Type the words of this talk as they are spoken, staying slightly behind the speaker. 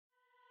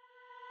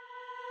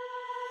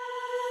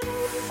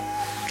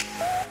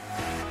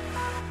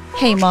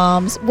Hey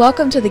moms,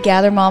 welcome to the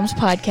Gather Moms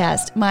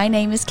podcast. My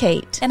name is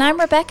Kate. And I'm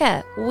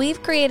Rebecca.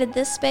 We've created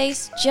this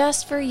space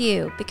just for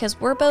you because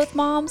we're both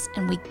moms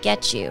and we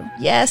get you.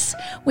 Yes,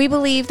 we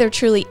believe there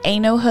truly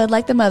ain't no hood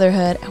like the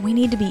motherhood, and we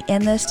need to be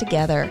in this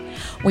together.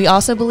 We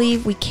also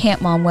believe we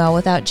can't mom well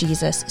without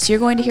Jesus, so you're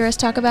going to hear us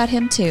talk about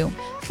him too.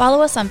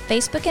 Follow us on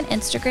Facebook and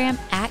Instagram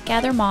at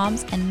Gather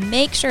Moms and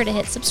make sure to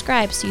hit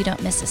subscribe so you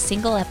don't miss a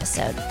single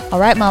episode. All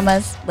right,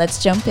 mamas,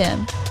 let's jump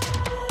in.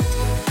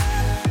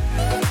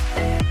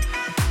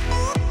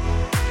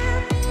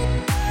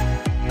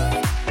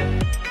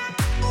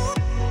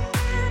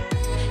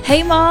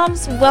 Hey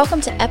moms,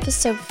 welcome to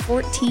episode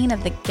 14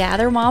 of the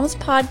Gather Moms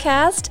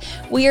podcast.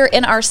 We are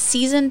in our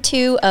season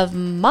 2 of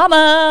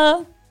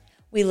Mama.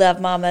 We love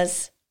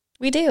mamas.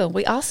 We do.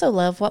 We also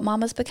love what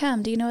mamas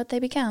become. Do you know what they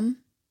become?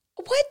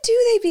 What do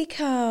they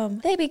become?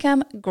 They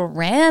become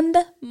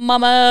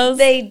grandmamas.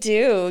 They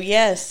do,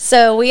 yes.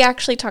 So we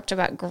actually talked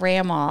about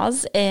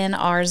grandmas in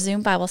our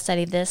Zoom Bible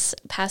study this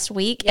past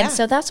week. Yeah. And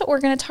so that's what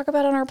we're going to talk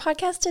about on our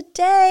podcast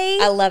today.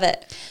 I love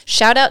it.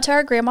 Shout out to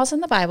our grandmas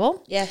in the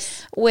Bible.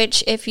 Yes.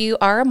 Which if you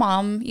are a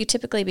mom, you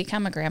typically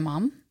become a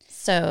grandmom.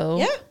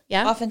 So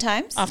yeah.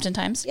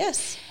 Oftentimes.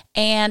 Yes.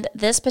 And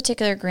this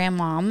particular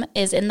grandmom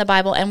is in the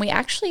Bible, and we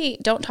actually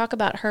don't talk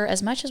about her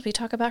as much as we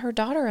talk about her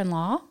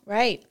daughter-in-law.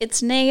 Right.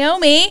 It's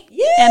Naomi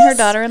Yes. and her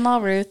daughter-in-law,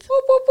 Ruth.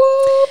 Whoop, whoop,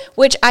 whoop.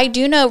 Which I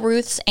do know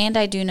Ruth's and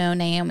I do know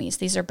Naomi's.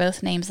 These are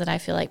both names that I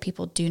feel like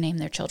people do name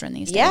their children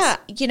these days. Yeah.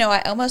 You know,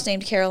 I almost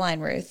named Caroline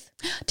Ruth.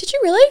 Did you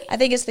really? I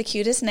think it's the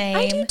cutest name.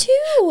 I do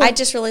too. I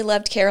just really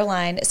loved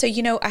Caroline. So,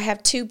 you know, I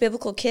have 2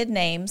 biblical kid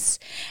names,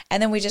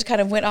 and then we just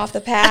kind of went off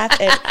the path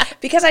and,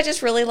 because I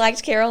just really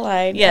liked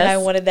Caroline, Yes. and I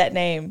wanted that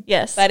name.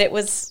 Yes. But it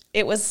was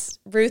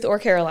Ruth or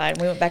Caroline.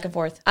 We went back and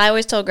forth. I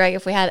always told Greg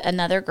if we had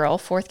another girl,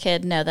 4th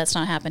kid, no, that's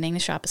not happening. The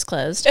shop is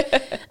closed.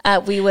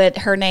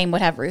 Her name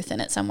would have Ruth in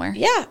it somewhere.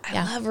 Yeah,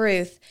 I love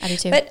Ruth. I do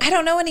too. But I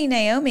don't know any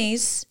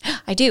Naomis.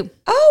 I do.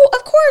 Oh,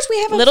 of course. We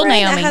have a Little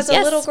friend Naomi. that has a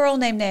Yes. little girl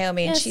named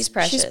Naomi, and Yes, she's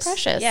precious. She's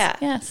precious. Yeah.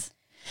 Yes.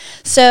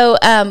 So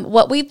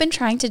what we've been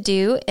trying to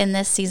do in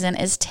this season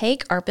is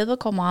take our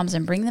biblical moms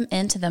and bring them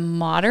into the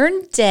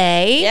modern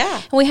day. Yeah.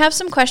 And we have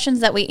some questions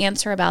that we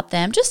answer about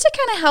them just to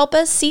kind of help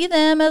us see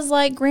them as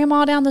like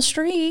grandma down the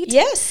street.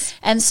 Yes.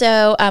 And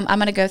so I'm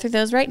going to go through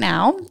those right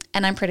now.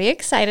 And I'm pretty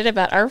excited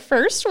about our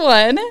first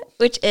one,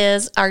 which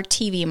is our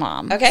TV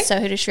mom. Okay. So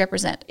who does she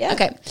represent? Yeah.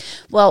 Okay.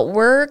 Well,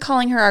 we're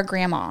calling her our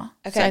grandma.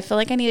 Okay. So I feel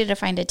like I needed to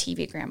find a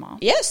TV grandma.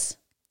 Yes.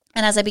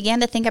 And as I began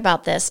to think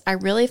about this, I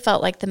really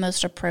felt like the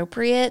most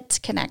appropriate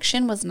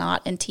connection was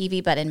not in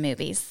TV, but in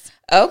movies.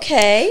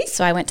 Okay.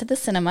 So I went to the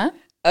cinema.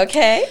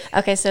 Okay.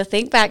 Okay, so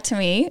think back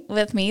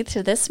with me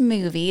to this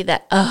movie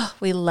that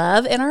we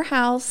love in our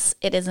house.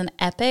 It is an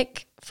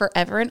epic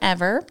forever and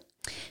ever.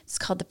 It's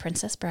called The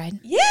Princess Bride.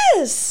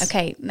 Yes.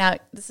 Okay, now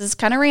this is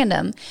kind of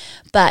random,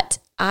 but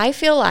I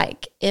feel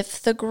like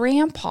if the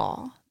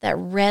grandpa that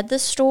read the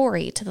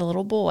story to the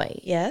little boy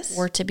Yes.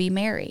 were to be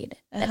married,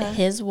 that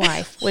his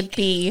wife would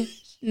be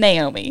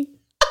Naomi.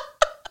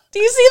 Do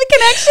you see the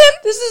connection?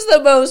 This is the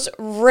most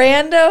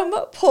random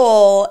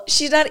pull.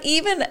 She's not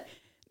even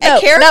a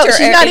character. No,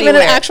 she's not even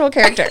an anywhere. actual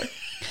character.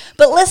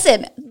 But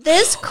listen,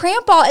 this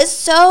grandpa is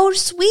so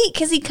sweet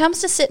because he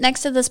comes to sit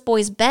next to this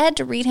boy's bed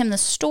to read him the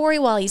story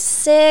while he's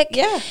sick.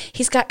 Yeah.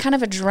 He's got kind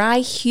of a dry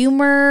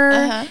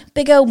humor,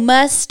 big old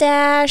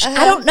mustache.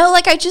 I don't know,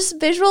 like I just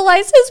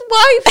visualize his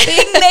wife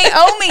being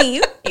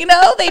Naomi. You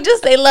know,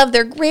 they love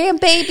their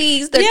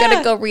grandbabies. They're going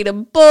to go read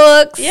them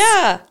books.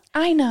 Yeah.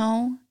 I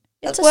know.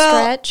 It's a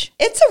Well, stretch.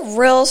 It's a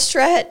real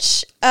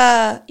stretch.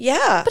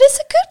 Yeah. But it's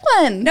a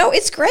good one. No,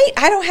 it's great.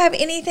 I don't have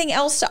anything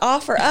else to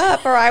offer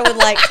up, or I would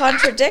like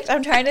contradict.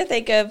 I'm trying to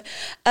think of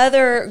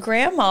other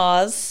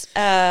grandmas.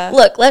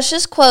 Look, let's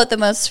just quote the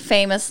most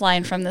famous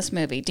line from this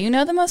movie. Do you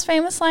know the most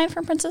famous line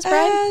from Princess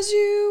Bride? As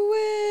you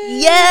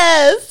wish.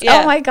 Yes.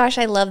 Yeah. Oh my gosh,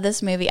 I love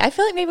this movie. I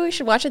feel like maybe we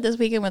should watch it this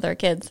weekend with our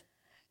kids.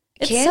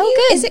 It's Can so you?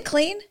 good. Is it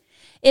clean?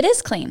 It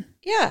is clean.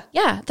 Yeah.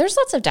 Yeah, there's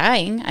lots of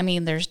dying. I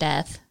mean, there's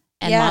death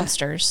and Yeah.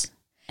 monsters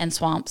and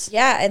swamps.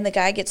 Yeah, and the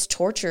guy gets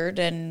tortured,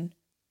 and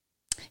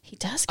He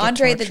does get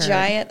Andre the tortured.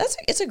 Giant.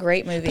 It's a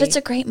great movie. But it's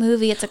a great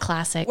movie. It's a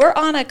classic. We're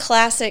on a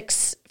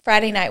classics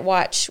Friday night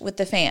watch with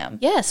the fam.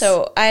 Yes.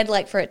 So I'd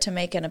like for it to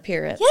make an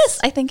appearance. Yes,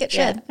 I think it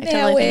should. I totally think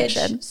it Marriage.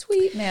 should.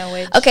 Sweet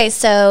marriage. Okay,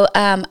 so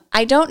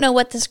I don't know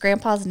what this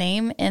grandpa's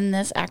name in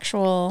this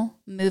actual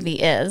movie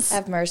is.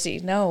 Have mercy.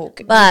 No,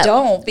 But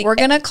don't. we're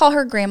going to call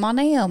her Grandma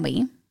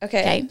Naomi.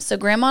 Okay. So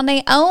Grandma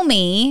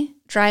Naomi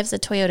drives a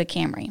Toyota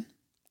Camry.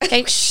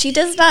 Okay. She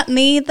does not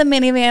need the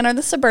minivan or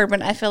the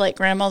Suburban. I feel like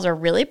grandmas are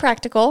really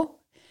practical.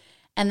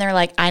 And they're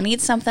like, I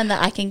need something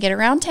that I can get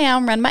around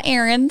town, run my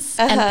errands,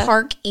 and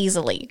park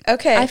easily.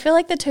 Okay. I feel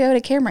like the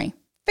Toyota Camry.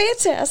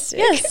 Fantastic.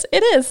 Yes,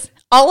 it is.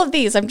 All of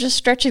these, I'm just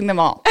stretching them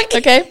all.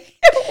 Okay.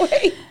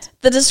 Wait.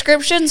 The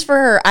descriptions for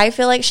her, I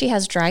feel like she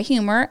has dry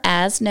humor,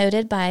 as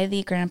noted by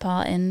the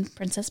grandpa in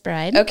Princess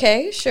Bride.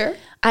 Okay, sure.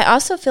 I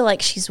also feel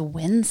like she's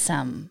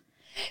winsome.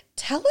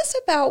 Tell us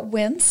about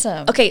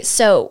Winsome. Okay,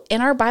 so in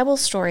our Bible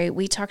story,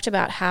 we talked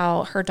about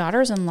how her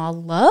daughters-in-law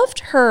loved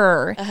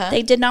her.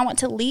 They did not want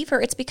to leave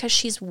her. It's because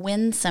she's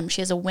winsome.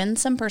 She has a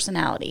winsome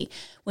personality.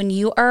 When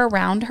you are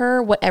around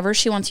her, whatever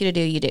she wants you to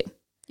do, you do.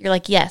 You're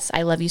like, yes,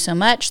 I love you so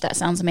much. That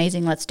sounds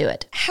amazing. Let's do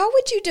it. How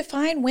would you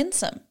define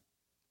winsome?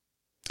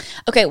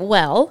 Okay,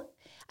 well,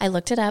 I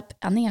looked it up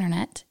on the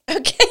internet.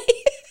 Okay.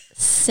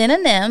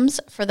 Synonyms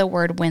for the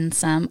word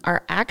winsome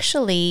are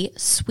actually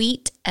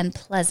sweet and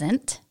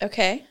pleasant.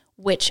 Okay.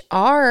 Which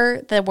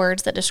are the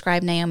words that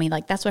describe Naomi.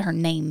 Like, that's what her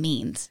name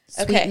means.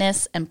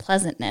 Sweetness and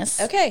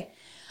pleasantness. Okay.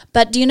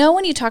 But do you know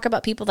when you talk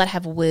about people that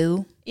have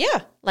woo?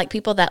 Yeah. Like,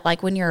 people that,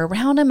 like, when you're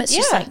around them, it's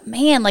just like,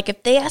 man, like,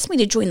 if they asked me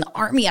to join the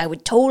army, I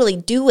would totally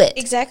do it.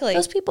 Exactly.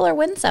 Those people are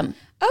winsome.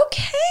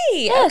 Okay.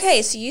 Yes.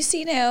 Okay, so you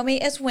see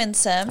Naomi as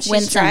winsome. She's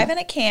Winsome. driving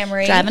a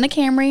Camry. Driving a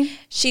Camry.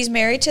 She's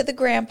married to the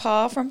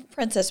grandpa from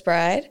Princess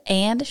Bride.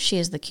 And she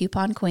is the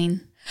coupon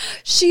queen.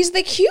 She's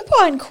the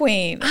coupon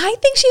queen. I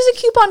think she's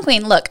a coupon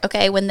queen. Look,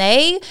 okay, when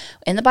they,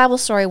 in the Bible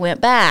story, went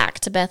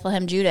back to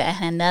Bethlehem, Judah, and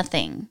had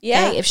nothing.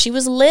 Yeah. Okay, if she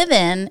was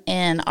living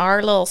in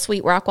our little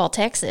sweet Rockwall,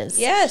 Texas,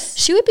 Yes.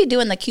 she would be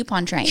doing the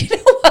coupon train. You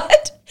know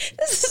what?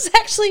 This is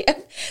actually,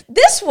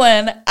 this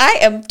one I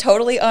am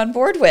totally on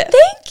board with.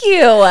 Thank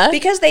you.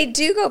 Because they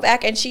do go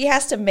back and she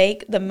has to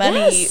make the money,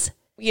 Yes.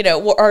 you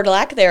know, or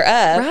lack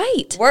there'of,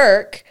 Right.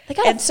 work. They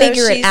gotta and so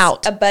figure it she's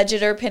out. a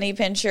budgeter, penny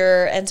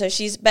pincher. And so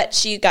but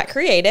she got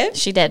creative.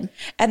 She did.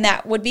 And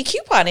that would be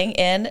couponing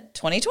in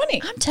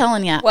 2020. I'm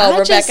telling you. Well,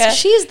 Rebecca-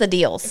 she's the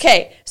deals.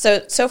 Okay, so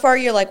far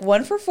you're like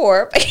 1 for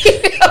 4.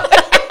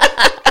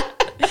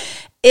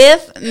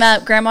 If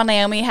Grandma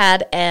Naomi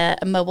had a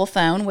mobile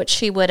phone, which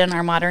she would in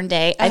our modern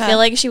day, I feel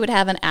like she would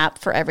have an app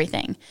for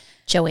everything.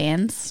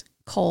 Joann's,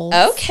 Kohl's,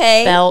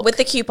 Okay, Belk, with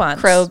the coupons.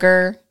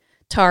 Kroger,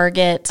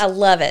 Target. I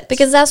love it.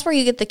 Because that's where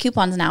you get the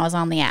coupons now is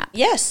on the app.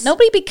 Yes.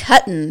 Nobody be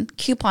cutting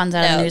coupons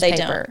out of No, the they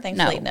newspaper. don't.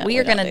 Thankfully, no, we we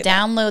are don't going to do that.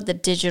 download the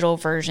digital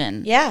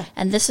version. Yeah.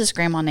 And this is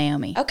Grandma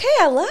Naomi. Okay,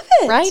 I love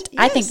it. Right?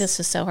 I think Yes. this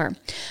is so her.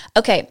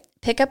 Okay,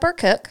 pick up or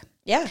cook.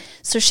 Yeah.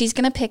 So she's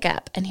going to pick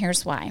up, and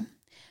here's why.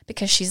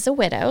 Because she's a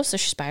widow, so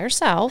she's by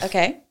herself.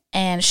 Okay.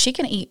 And she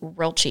can eat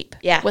real cheap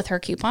Yeah. with her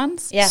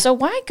coupons. Yeah. So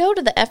why go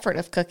to the effort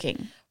of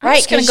cooking? I'm Right,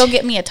 just going to 'cause go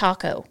get me a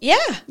taco. Yeah.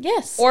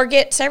 Yes. Or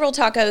get several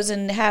tacos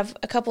and have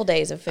a couple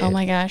days of food. Oh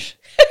my gosh.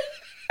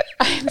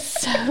 I'm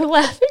so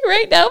laughing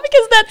right now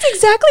because that's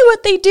exactly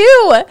what they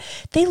do.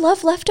 They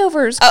love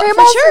leftovers. Oh, for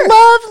Grandmas sure.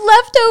 love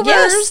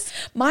leftovers. Yes.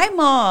 My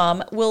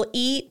mom will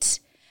eat.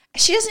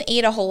 She doesn't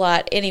eat a whole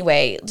lot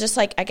anyway. Just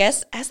like, I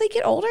guess, as they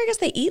get older, I guess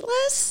they eat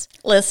less.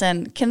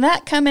 Listen, can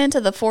that come into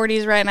the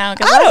 40s right now?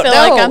 Because I I don't feel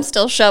know. like I'm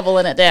still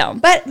shoveling it down.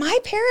 But my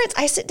parents,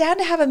 I sit down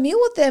to have a meal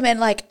with them and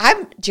like,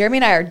 Jeremy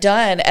and I are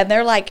done. And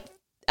they're like,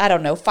 I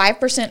don't know,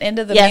 5%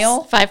 into the Yes,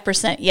 meal.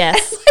 5%.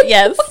 Yes. Like,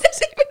 Yes. What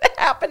is even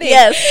happening?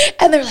 Yes.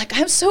 And they're like,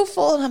 I'm so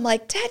full. And I'm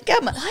like,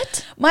 dadgummit.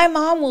 What? My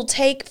mom will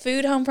take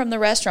food home from the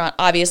restaurant,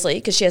 obviously,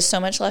 because she has so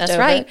much left That's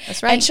over. right.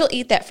 That's right. And she'll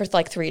eat that for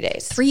like 3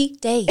 days. 3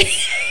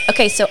 days.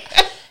 Okay, so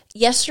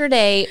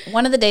yesterday,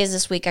 one of the days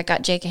this week, I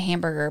got Jake a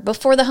hamburger.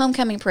 Before the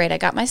homecoming parade, I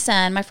got my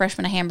son, my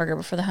freshman, a hamburger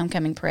before the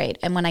homecoming parade.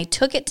 And when I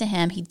took it to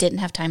him, he didn't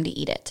have time to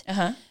eat it.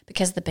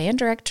 Because the band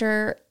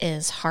director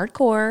is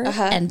hardcore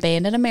and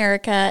Band in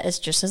America is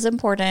just as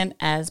important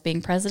as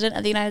being president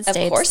of the United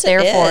States. course it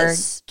Therefore,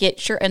 is.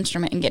 get your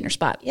instrument and get in your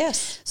spot.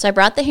 Yes. So I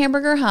brought the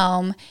hamburger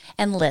home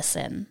and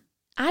listen,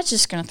 I was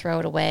just going to throw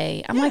it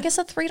away. I'm like, it's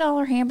a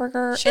 $3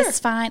 hamburger. Sure. It's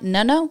fine.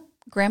 No,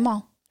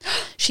 Grandma.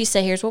 She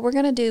said, here's what we're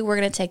going to do. We're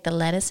going to take the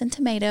lettuce and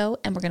tomato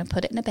and we're going to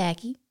put it in a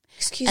baggie.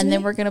 Excuse And me?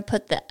 then we're going to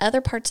put the other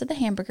parts of the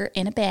hamburger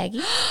in a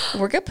baggie.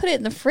 We're going to put it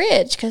in the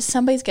fridge because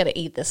somebody's going to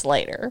eat this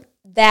later.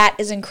 That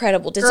is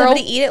incredible. Did Girl.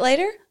 somebody eat it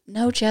later?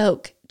 No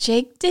joke.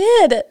 Jake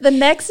did. The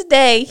next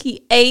day,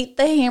 he ate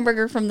the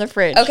hamburger from the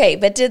fridge. Okay,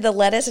 but did the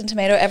lettuce and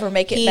tomato ever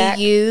make it He back?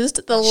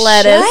 used the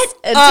lettuce Shut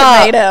and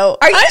up. tomato.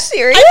 Are you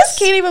serious? I just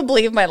can't even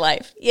believe my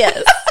life.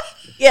 Yes.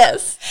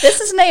 Yes.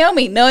 This is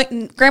Naomi. No,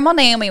 Grandma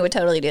Naomi would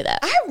totally do that.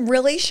 I'm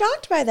really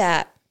shocked by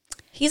that.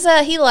 He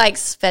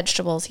likes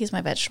vegetables. He's my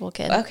vegetable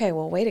kid. Okay,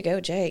 well, way to go,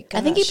 Jake.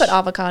 I think he Gosh. put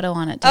avocado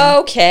on it too.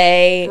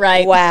 Okay.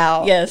 Right.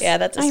 Wow. Yes. Yeah,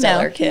 that's a I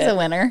stellar know. kid. He's a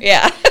winner.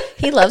 Yeah.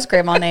 He loves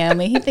Grandma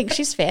Naomi. He thinks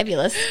she's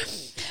fabulous.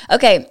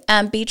 Okay,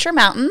 beach or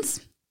mountains?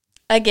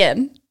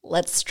 Again,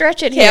 let's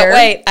stretch it Can't here.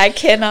 wait. I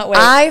cannot wait.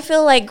 I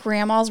feel like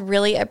grandmas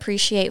really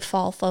appreciate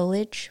fall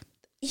foliage.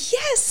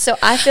 yes. So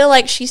I feel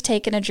like she's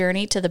taken a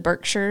journey to the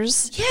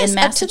Berkshires Yes, in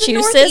up to the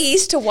Massachusetts.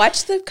 Northeast to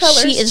watch the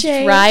colors She is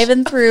change.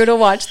 driving through to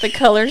watch the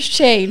colors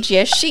change.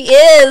 Yes, she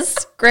is.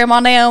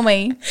 Grandma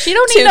Naomi. She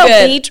don't need Too no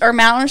good. beach or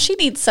mountain. She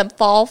needs some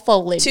fall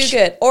foliage. Too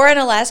good. Or an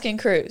Alaskan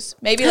cruise.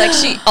 Maybe like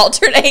she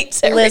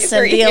alternates every Listen,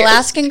 3 the years.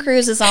 Alaskan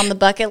cruise is on the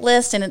bucket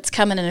list and it's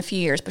coming in a few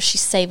years, but she's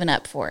saving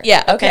up for it.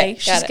 Yeah, okay.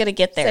 She's got it. going to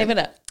get there. Save it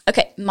up.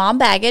 Okay, mom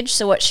baggage.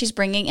 So what she's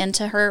bringing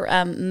into her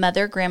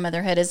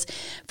grandmotherhood is,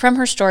 from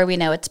her story, we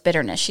know it's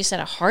bitterness. She said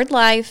a hard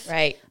life.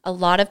 Right. A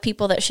lot of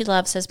people that she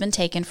loves has been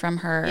taken from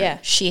her. Yeah.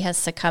 She has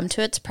succumbed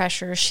to its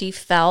pressure. She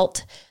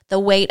felt the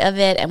weight of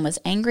it and was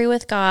angry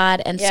with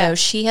God. And so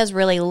she has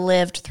really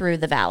lived through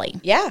the valley.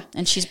 Yeah.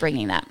 And she's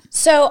bringing that.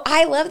 So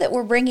I love that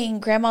we're bringing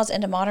grandmas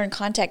into modern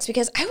context,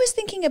 because I was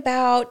thinking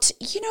about,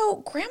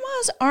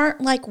 grandmas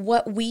aren't like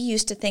what we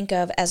used to think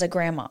of as a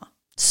grandma.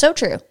 So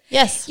true.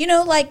 Yes.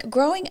 Like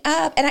growing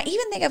up, and I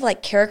even think of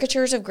like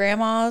caricatures of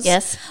grandmas.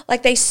 Yes.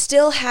 Like they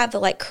still have the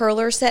like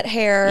curler set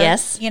hair.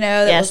 Yes.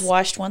 That was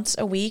washed once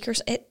a week or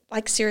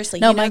like seriously.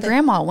 No, my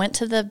grandma went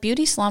to the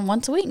beauty salon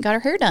once a week and got her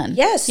hair done.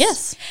 Yes.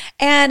 Yes.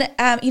 And,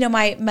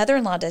 my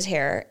mother-in-law does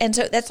hair. And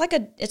so that's like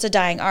it's a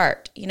dying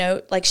art,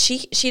 like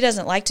she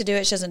doesn't like to do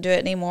it. She doesn't do it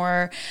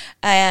anymore.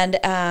 And,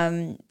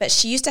 but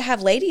she used to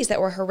have ladies that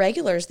were her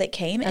regulars that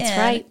came in. That's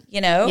right.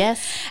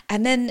 Yes.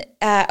 And then,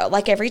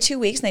 like every 2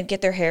 weeks they'd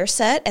get their hair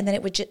set, and then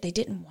they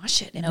didn't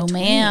wash it. No,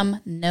 ma'am.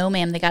 No,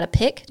 ma'am. They got a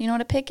pick. Do you know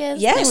what a pick is?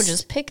 Yes. They would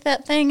just pick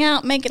that thing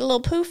out, make it a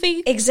little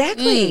poofy.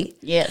 Exactly.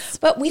 Yes.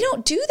 But we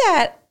don't do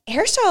that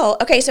hairstyle.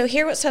 Okay, so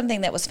here was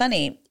something that was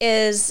funny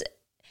is,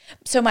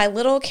 so my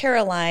little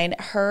Caroline,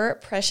 her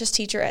precious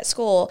teacher at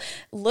school,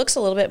 looks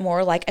a little bit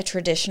more like a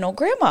traditional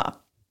grandma.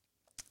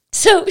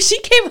 So she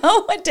came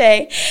home one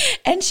day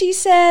and she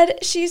said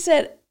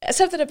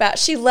something about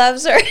she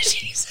loves her.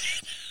 She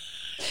said,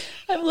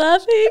 I'm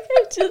laughing.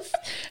 I'm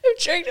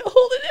trying to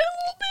hold it in a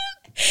little bit.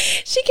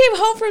 She came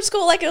home from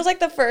school, like it was like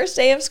the first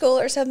day of school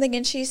or something,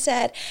 and she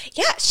said,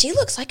 yeah, she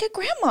looks like a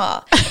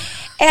grandma.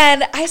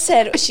 And I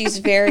said, she's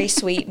very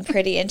sweet and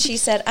pretty. And she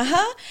said,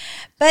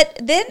 But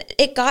then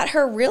it got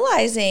her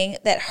realizing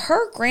that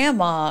her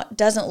grandma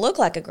doesn't look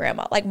like a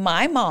grandma. Like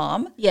my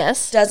mom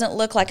doesn't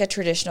look like a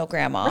traditional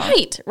grandma.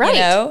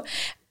 Right.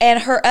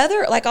 And her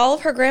all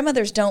of her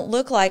grandmothers don't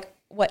look like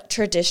what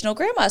traditional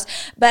grandmas,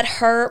 but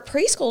her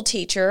preschool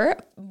teacher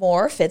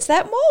more fits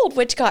that mold,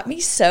 which got me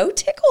so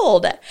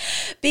tickled.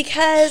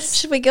 Because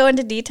should we go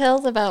into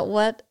details about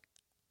what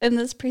in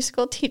this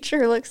preschool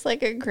teacher looks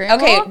like a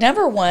grandma? Okay,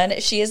 number one,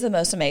 she is the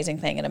most amazing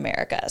thing in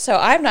America. So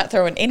I'm not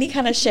throwing any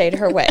kind of shade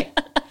her way.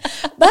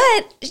 But,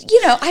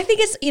 I think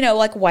it's,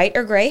 like white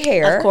or gray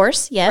hair. Of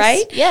course, yes.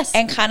 Right? Yes.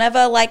 And kind of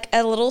a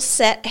little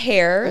set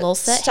hair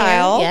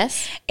style. Hair,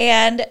 yes.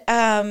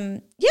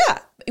 And,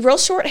 real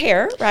short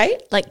hair,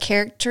 right? Like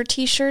character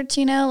T-shirts,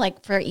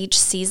 like for each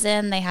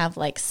season they have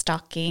like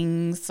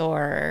stockings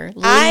or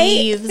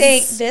leaves. I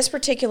think this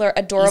particular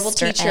adorable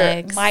Easter teacher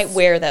eggs. might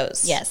wear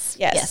those.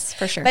 Yes,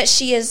 for sure. But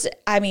she is,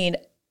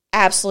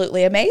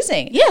 absolutely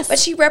amazing. Yes. But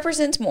she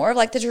represents more of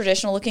like the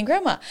traditional looking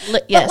grandma.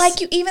 Yes. But like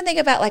you even think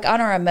about like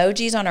on our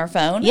emojis on our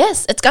phone.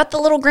 Yes. It's got the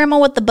little grandma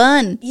with the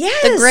bun.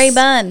 Yes. The gray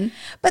bun.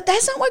 But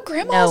that's not what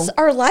grandmas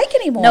are like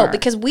anymore. No,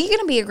 because we're going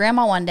to be a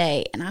grandma one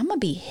day and I'm going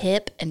to be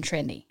hip and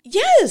trendy.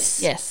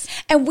 Yes. Yes.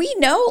 And we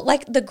know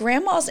like the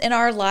grandmas in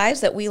our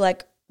lives that we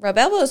like rub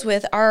elbows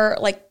with are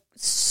like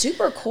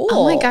super cool.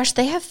 Oh my gosh,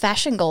 they have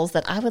fashion goals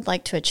that I would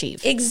like to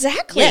achieve.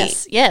 Exactly.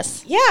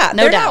 Yes. Yeah.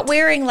 No They're doubt. not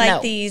wearing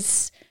like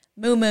these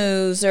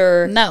muumuus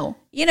or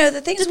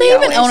the things. Do they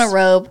even own a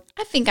robe?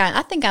 I think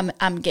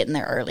I'm getting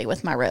there early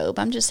with my robe.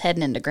 I'm just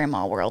heading into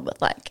grandma world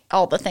with like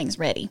all the things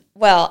ready.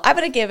 Well, I'm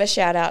going to give a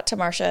shout out to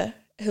Marsha,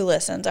 who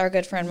listens, our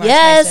good friend Marsha.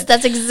 Yes, Mason.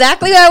 that's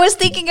exactly what I was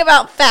thinking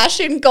about.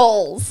 Fashion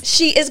goals.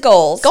 She is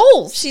goals.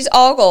 She's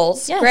all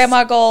goals. Yes.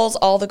 Grandma goals,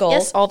 all the goals.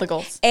 Yes, all the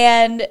goals.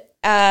 And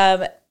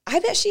I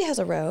bet she has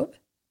a robe.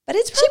 But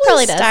it's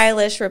probably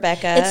stylish,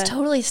 Rebecca. It's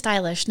totally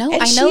stylish. No,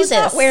 and I know she's this.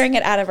 not wearing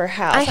it out of her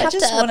house. I have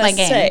just to up want my to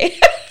game. say.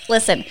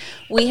 Listen,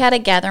 we had a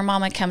gather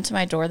mama come to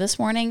my door this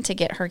morning to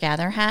get her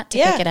gather hat to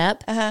pick it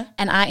up,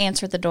 and I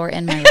answered the door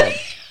in my robe.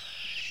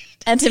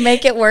 And to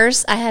make it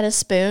worse, I had a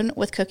spoon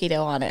with cookie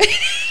dough on it.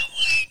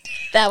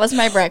 That was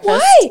my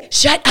breakfast. Why?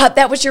 Shut up.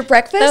 That was your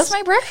breakfast? That was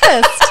my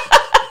breakfast.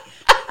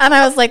 And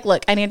I was like,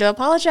 look, I need to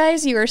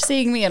apologize. You are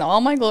seeing me in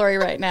all my glory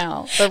right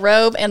now. The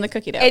robe and the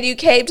cookie dough. And you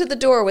came to the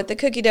door with the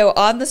cookie dough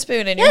on the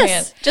spoon in your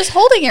hand. Just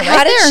holding it right there.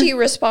 How did she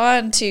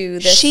respond to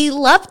this? She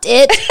loved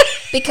it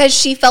because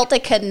she felt a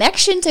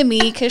connection to me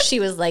because she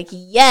was like,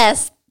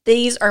 yes,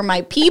 these are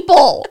my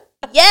people.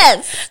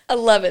 Yes. I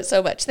love it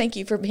so much. Thank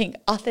you for being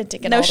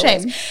authentic and no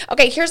shame.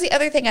 Okay, here's the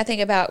other thing I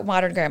think about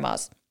modern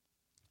grandmas.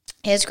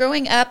 Is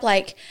growing up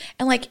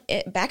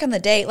back in the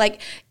day,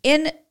 like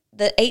in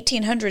the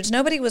 1800s,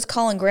 nobody was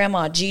calling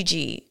grandma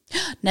Gigi.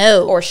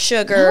 No. Or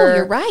sugar. No,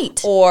 you're right.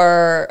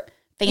 Or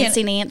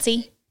Fancy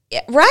Nancy.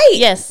 Right.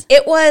 Yes.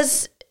 It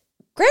was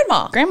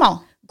grandma. Grandma.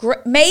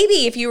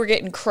 Maybe if you were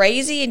getting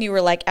crazy and you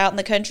were like out in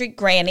the country,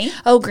 granny.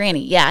 Oh,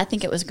 granny. Yeah, I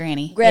think it was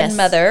granny.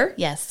 Grandmother.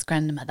 Yes,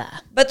 grandmother.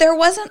 But there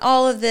wasn't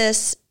all of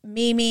this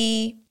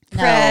Mimi,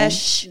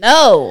 Fresh.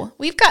 No.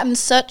 We've gotten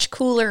such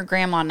cooler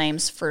grandma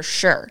names for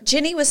sure.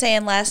 Jenny was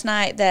saying last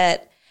night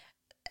that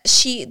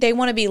they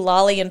want to be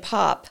Lolly and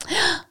Pop.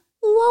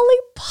 Lolly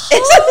lollipop.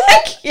 Isn't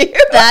that cute?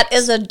 That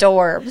is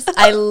adorbs.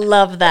 I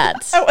love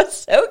that. That was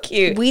so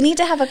cute. We need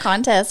to have a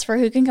contest for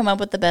who can come up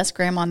with the best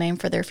grandma name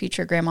for their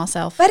future grandma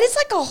self. But it's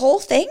like a whole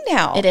thing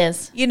now. It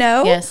is. You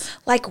know? Yes.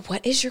 Like,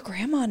 what is your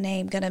grandma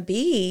name going to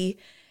be?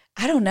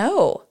 I don't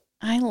know.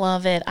 I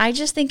love it. I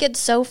just think it's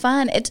so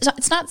fun.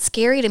 It's not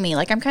scary to me.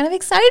 Like, I'm kind of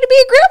excited to be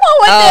a grandma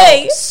one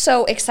day.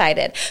 So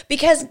excited.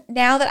 Because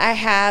now that I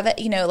have,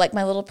 like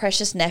my little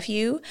precious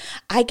nephew,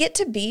 I get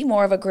to be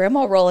more of a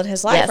grandma role in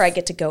his life Yes. where I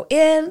get to go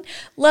in,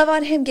 love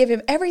on him, give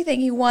him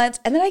everything he wants,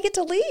 and then I get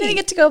to leave. Then you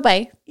get to go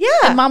by. Yeah.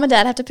 And mom and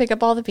dad have to pick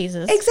up all the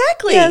pieces.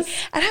 Exactly. Yes.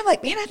 And I'm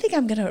like, man, I think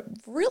I'm going to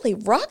really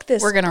rock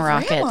this We're going to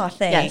rock grandma it.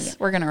 thing. Yes,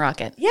 we're going to rock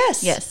it.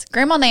 Yes. Yes.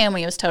 Grandma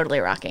Naomi was totally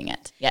rocking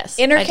it. Yes.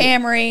 In her I do.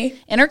 Camry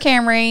In her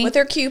Camry. with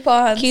her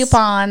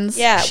coupons.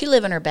 Yeah. She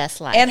living her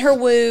best life. And her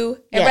woo.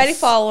 Everybody Yes.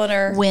 following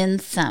her.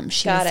 Winsome.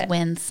 She Got was it.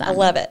 winsome. I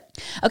love it.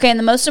 Okay, and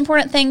the most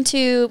important thing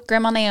to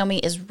Grandma Naomi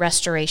is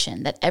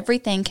restoration, that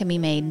everything can be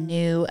made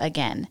new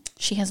again.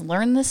 She has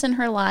learned this in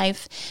her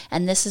life,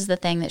 and this is the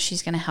thing that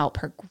she's going to help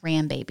her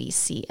grandbabies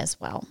see as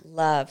well.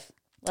 Love.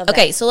 Love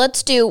Okay, so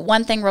let's do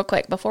one thing real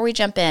quick before we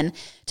jump in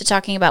to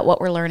talking about what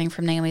we're learning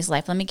from Naomi's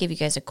life. Let me give you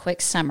guys a quick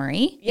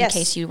summary Yes. in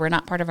case you were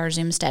not part of our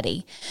Zoom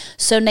study.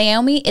 So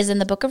Naomi is in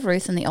the book of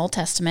Ruth in the Old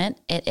Testament.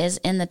 It is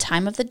in the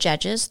time of the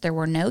judges. There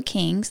were no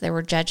kings. There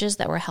were judges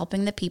that were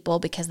helping the people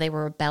because they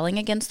were rebelling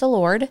against the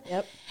Lord.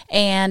 Yep.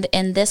 And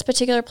in this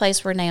particular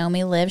place where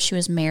Naomi lived, she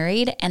was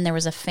married and there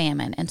was a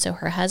famine. And so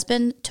her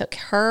husband took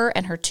her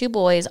and her 2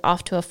 boys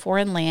off to a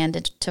foreign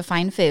land to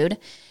find food.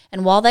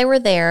 And while they were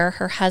there,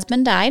 her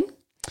husband died.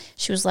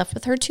 She was left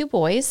with her 2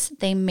 boys.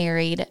 They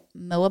married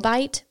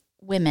Moabite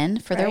women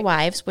for their Right.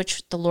 wives,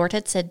 which the Lord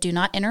had said, do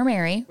not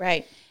intermarry.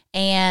 Right.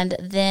 And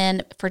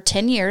then for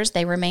 10 years,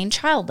 they remained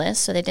childless,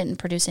 so they didn't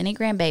produce any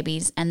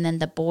grandbabies. And then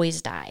the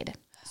boys died.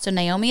 So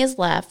Naomi is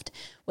left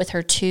with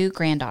her 2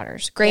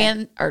 granddaughters,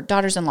 or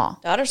daughters-in-law.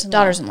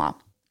 Daughters-in-law.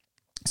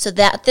 So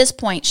that at this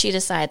point, she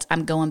decides,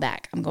 I'm going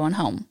back. I'm going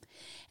home.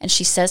 And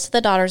she says to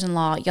the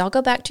daughters-in-law, y'all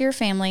go back to your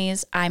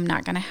families. I'm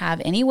not going to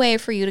have any way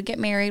for you to get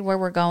married where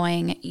we're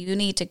going. You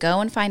need to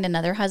go and find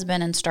another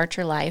husband and start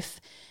your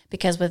life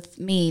because with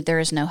me, there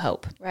is no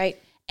hope. Right.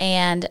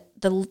 And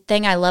the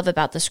thing I love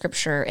about the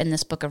scripture in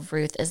this book of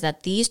Ruth is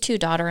that these 2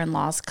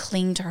 daughter-in-laws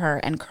cling to her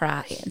and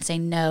cry and say,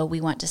 no,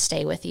 we want to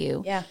stay with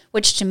you. Yeah.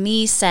 Which to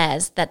me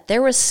says that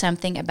there was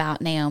something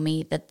about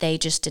Naomi that they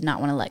just did not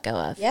want to let go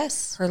of.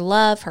 Yes. Her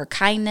love, her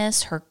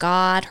kindness, her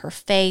God, her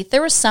faith.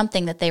 There was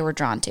something that they were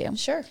drawn to.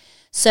 Sure.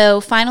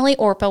 So finally,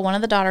 Orpah, one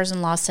of the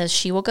daughters-in-law, says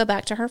she will go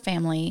back to her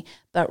family.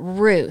 But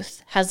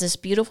Ruth has this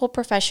beautiful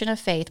profession of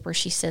faith where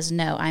she says,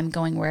 no, I'm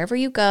going wherever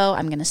you go.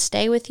 I'm going to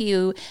stay with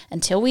you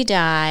until we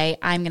die.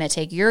 I'm going to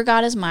take your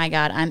God as my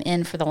God. I'm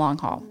in for the long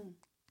haul.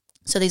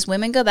 So these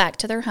women go back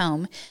to their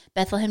home,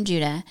 Bethlehem,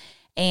 Judah.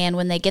 And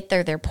when they get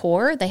there, they're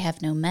poor. They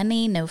have no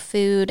money, no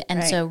food.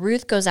 And Right. so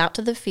Ruth goes out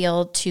to the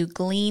field to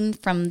glean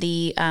from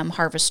the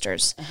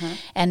harvesters.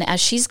 And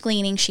as she's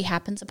gleaning, she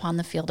happens upon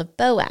the field of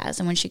Boaz.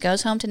 And when she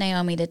goes home to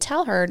Naomi to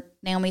tell her,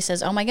 Naomi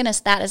says, oh my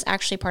goodness, that is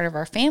actually part of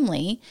our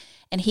family.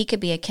 And he could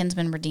be a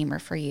kinsman redeemer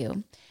for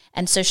you.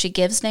 And so she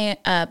gives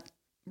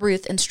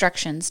Ruth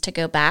instructions to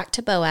go back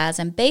to Boaz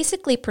and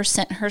basically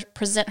present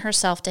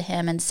herself to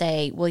him and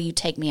say, will you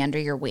take me under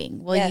your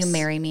wing? Will Yes. you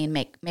marry me and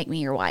make me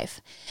your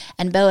wife?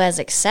 And Boaz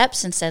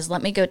accepts and says,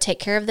 let me go take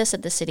care of this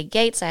at the city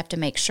gates. I have to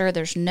make sure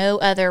there's no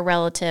other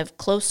relative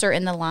closer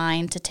in the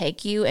line to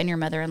take you and your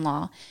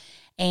mother-in-law.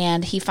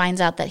 And he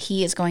finds out that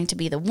he is going to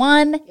be the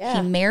one.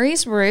 Yeah. He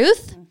marries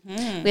Ruth.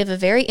 We have a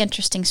very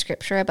interesting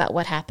scripture about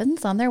what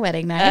happens on their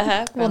wedding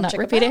night. We'll not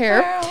repeat it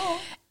here.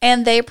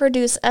 And they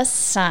produce a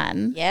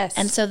son. Yes.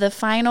 And so the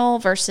final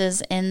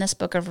verses in this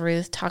book of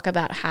Ruth talk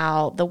about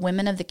how the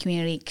women of the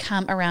community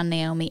come around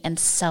Naomi and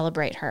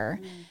celebrate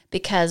her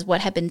because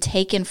what had been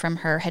taken from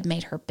her had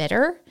made her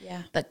bitter.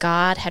 Yeah. But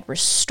God had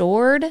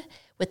restored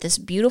with this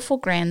beautiful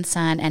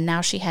grandson, and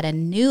now she had a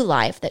new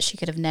life that she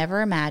could have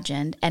never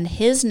imagined, and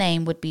his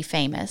name would be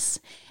famous.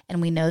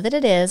 And we know that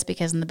it is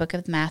because in the book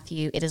of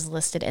Matthew, it is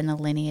listed in the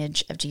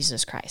lineage of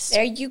Jesus Christ.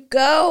 There you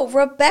go.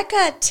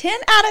 Rebecca, 10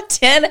 out of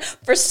 10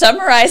 for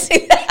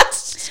summarizing that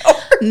story.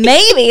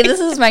 Maybe this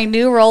is my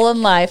new role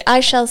in life. I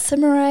shall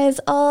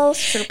summarize all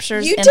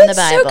scriptures You in did the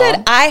Bible. so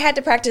good. I had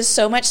to practice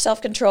so much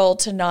self-control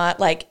to not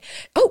like,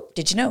 oh,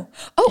 did you know?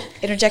 Oh,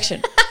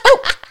 interjection.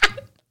 Oh.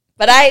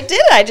 But I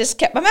did. I just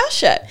kept my mouth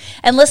shut.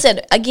 And listen,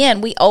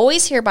 again, we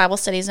always hear Bible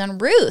studies on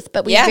Ruth,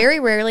 but we Yeah. very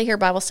rarely hear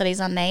Bible studies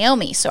on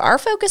Naomi. So our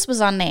focus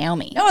was on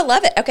Naomi. No, I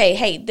love it. Okay,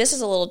 hey, this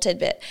is a little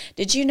tidbit.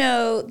 Did you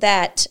know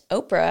that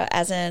Oprah,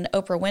 as in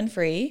Oprah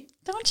Winfrey,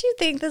 Don't you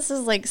think this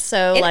is like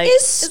so it like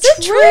is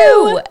it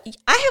true.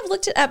 I have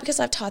looked it up because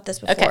I've taught this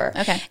before.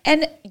 Okay.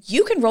 And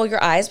you can roll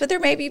your eyes, but there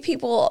may be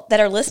people that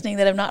are listening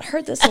that have not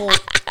heard this little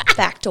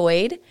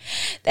factoid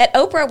that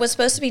Oprah was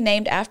supposed to be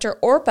named after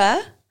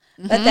Orpah,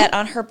 but that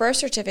on her birth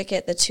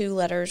certificate, the 2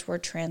 letters were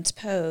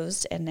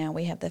transposed, and now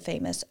we have the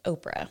famous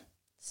Oprah.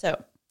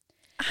 So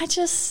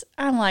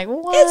I'm like,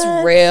 what?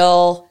 it's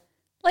real.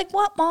 Like,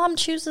 what mom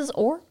chooses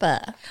Orpah?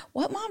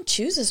 What mom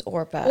chooses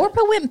Orpah?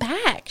 Orpah went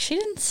back. She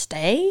didn't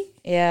stay.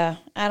 Yeah,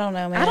 I don't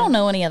know, man. I don't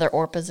know any other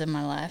Orpahs in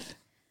my life.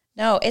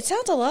 No, it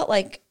sounds a lot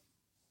like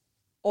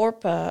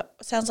Orpah.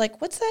 Sounds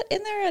like, what's that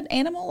in there? An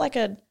animal? Like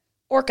an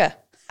orca.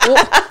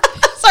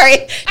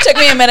 Sorry, took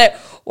me a minute.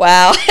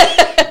 Wow.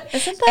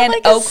 Isn't that and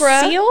like okra?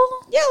 a seal?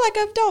 Yeah, like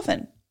a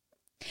dolphin.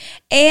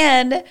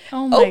 And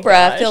Oh my Oprah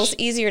gosh. feels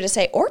easier to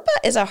say. Orpah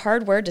is a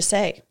hard word to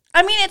say.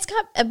 I mean, it's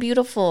got a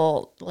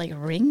beautiful like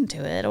ring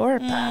to it.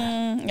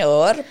 Orpah.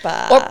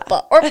 Orpah.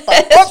 Orpah. Orpah.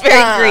 It's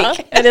very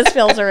Greek. It is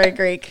feels very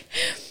Greek.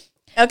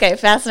 Okay,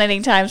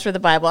 fascinating times for the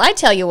Bible. I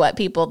tell you what,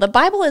 people, the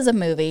Bible is a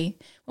movie.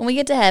 When we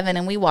get to heaven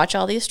and we watch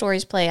all these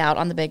stories play out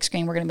on the big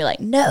screen, we're going to be like,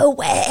 no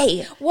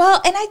way.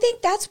 Well, and I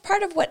think that's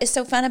part of what is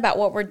so fun about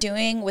what we're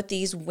doing with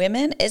these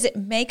women is it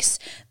makes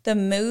the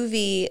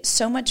movie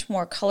so much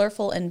more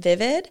colorful and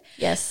vivid.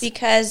 Yes.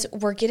 Because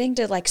we're getting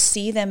to like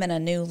see them in a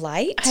new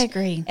light. I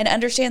agree. And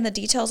understand the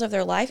details of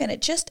their life. And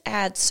it just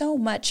adds so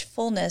much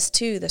fullness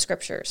to the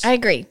scriptures. I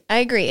agree.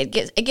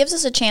 It gives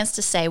us a chance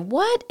to say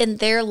what in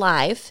their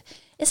life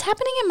is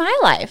happening in my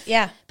life.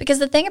 Yeah. Because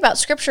the thing about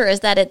Scripture is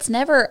that it's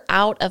never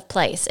out of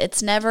place.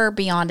 It's never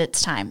beyond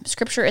its time.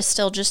 Scripture is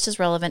still just as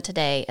relevant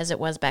today as it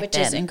was back Which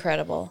then. is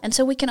incredible. And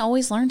so we can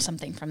always learn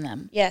something from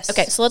them. Yes.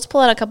 Okay, so let's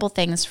pull out a couple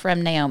things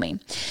from Naomi.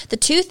 The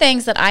two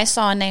things that I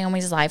saw in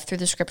Naomi's life through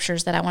the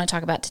Scriptures that I want to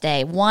talk about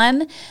today.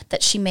 One,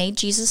 that she made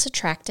Jesus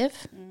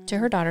attractive to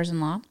her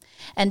daughters-in-law.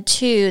 And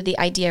two, the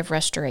idea of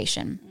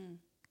restoration.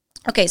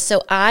 Okay,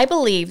 so I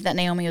believe that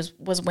Naomi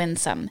was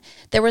winsome.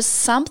 There was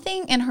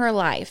something in her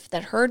life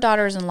that her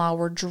daughters-in-law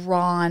were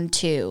drawn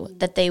to,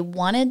 that they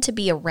wanted to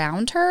be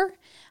around her.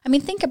 I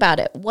mean, think about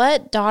it.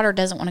 What daughter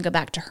doesn't want to go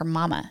back to her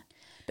mama?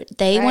 But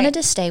they wanted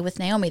to stay with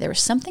Naomi. There was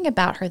something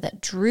about her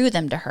that drew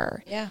them to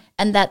her. Yeah.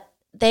 And that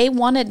they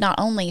wanted not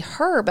only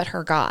her, but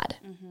her God.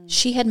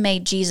 She had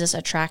made Jesus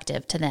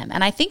attractive to them.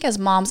 And I think as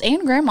moms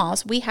and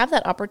grandmas, we have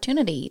that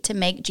opportunity to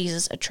make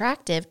Jesus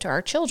attractive to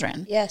our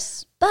children.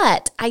 Yes.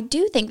 But I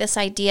do think this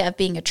idea of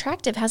being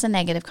attractive has a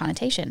negative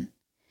connotation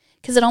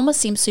because it almost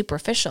seems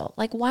superficial.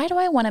 Like, why do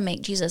I want to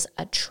make Jesus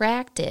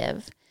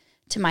attractive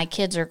to my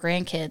kids or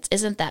grandkids?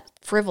 Isn't that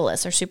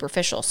frivolous or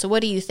superficial? So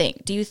what do you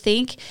think? Do you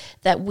think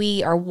that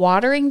we are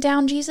watering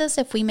down Jesus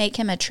if we make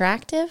him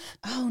attractive?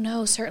 Oh,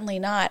 no, certainly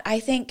not. I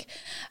think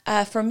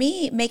for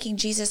me, making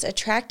Jesus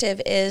attractive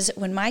is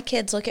when my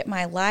kids look at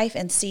my life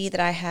and see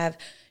that I have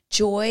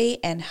joy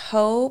and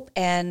hope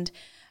and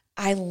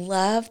I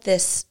love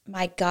this,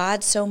 my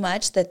God, so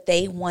much that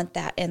they want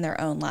that in their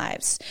own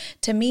lives.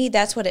 To me,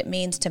 that's what it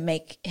means to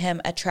make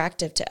him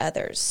attractive to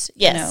others.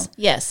 Yes,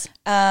 yes.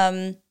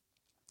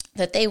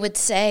 That they would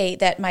say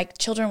that my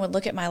children would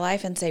look at my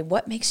life and say,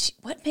 what makes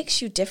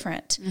you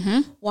different?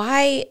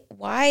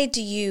 Why do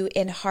you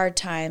in hard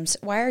times,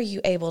 why are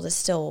you able to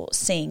still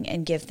sing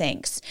and give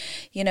thanks?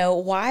 You know,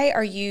 why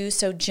are you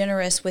so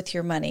generous with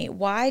your money?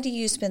 Why do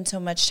you spend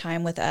so much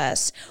time with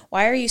us?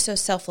 Why are you so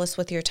selfless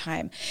with your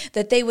time?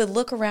 That they would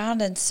look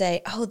around and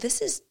say, oh,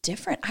 this is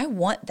different. I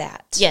want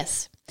that.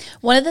 Yes.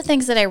 One of the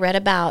things that I read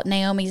about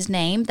Naomi's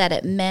name, that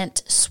it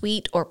meant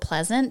sweet or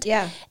pleasant,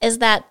 is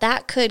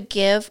that could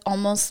give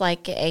almost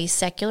like a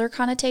secular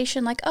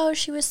connotation, like, oh,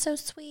 she was so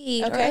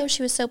sweet, or oh,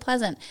 she was so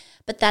pleasant.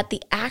 But that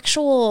the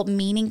actual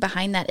meaning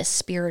behind that is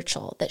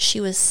spiritual, that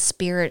she was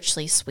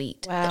spiritually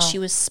sweet, that she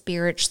was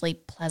spiritually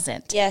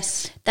pleasant.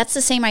 Yes. That's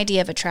the same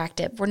idea of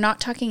attractive. We're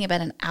not talking about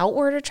an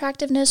outward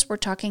attractiveness. We're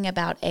talking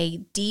about a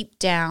deep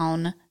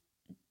down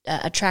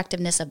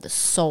attractiveness of the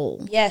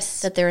soul.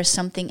 Yes. That there is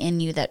something in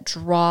you that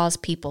draws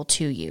people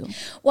to you.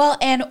 Well,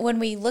 and when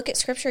we look at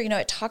scripture, you know,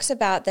 it talks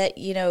about that,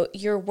 you know,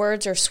 your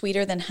words are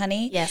sweeter than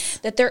honey. Yes.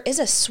 That there is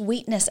a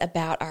sweetness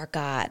about our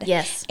God.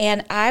 Yes.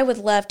 And I would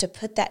love to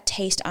put that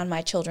taste on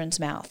my children's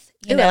mouth.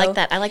 Ooh, I like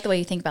that. I like the way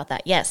you think about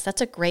that. Yes,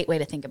 that's a great way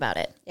to think about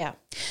it. Yeah.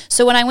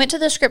 So when I went to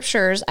the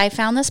scriptures, I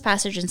found this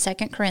passage in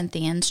 2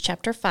 Corinthians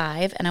chapter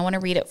 5, and I want to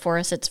read it for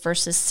us. It's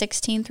verses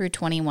 16 through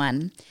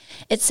 21.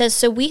 It says,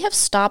 "So we have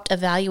stopped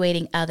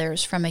evaluating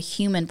others from a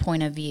human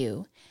point of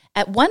view.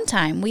 At one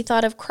time, we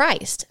thought of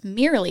Christ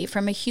merely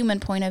from a human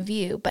point of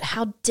view, but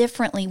how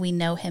differently we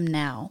know him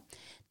now.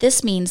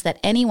 This means that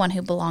anyone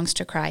who belongs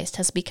to Christ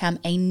has become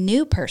a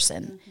new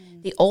person.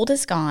 The old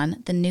is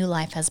gone, the new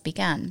life has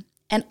begun.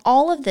 And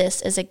all of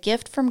this is a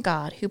gift from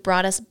God who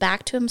brought us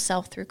back to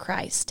himself through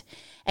Christ.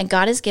 And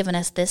God has given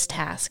us this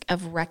task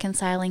of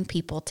reconciling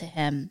people to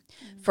him.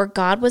 For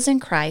God was in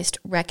Christ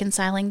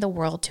reconciling the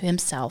world to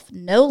himself,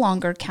 no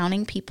longer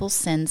counting people's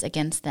sins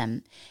against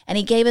them. And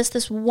he gave us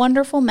this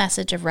wonderful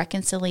message of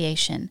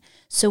reconciliation.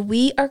 So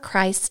we are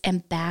Christ's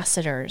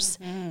ambassadors.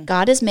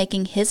 God is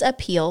making his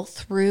appeal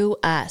through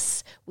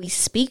us. We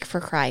speak for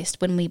Christ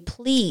when we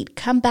plead,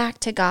 come back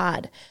to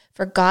God.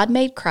 For God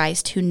made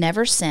Christ, who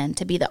never sinned,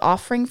 to be the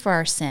offering for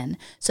our sin,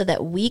 so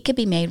that we could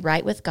be made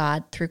right with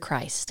God through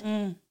Christ."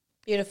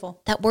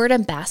 Beautiful. That word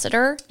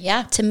ambassador,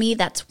 Yeah. to me,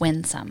 that's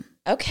winsome.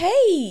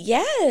 Okay,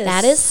 yes.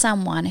 That is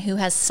someone who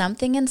has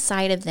something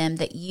inside of them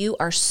that you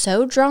are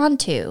so drawn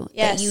to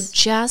that you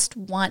just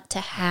want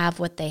to have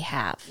what they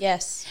have.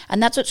 Yes.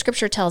 And that's what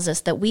Scripture tells us,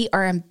 that we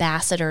are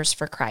ambassadors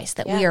for Christ,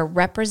 that we are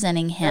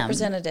representing Him.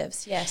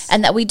 Representatives, yes.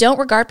 And that we don't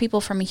regard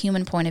people from a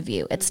human point of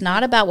view. It's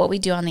not about what we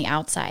do on the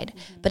outside,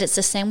 but it's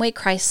the same way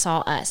Christ saw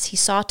us. He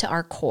saw to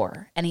our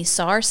core, and He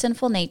saw our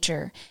sinful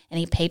nature, and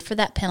He paid for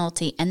that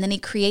penalty, and then He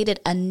created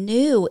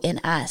anew in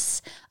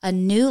us, a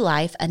new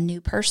life, a new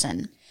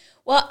person.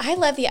 Well, I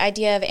love the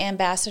idea of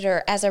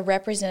ambassador as a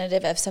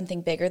representative of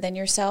something bigger than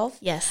yourself.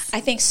 Yes. I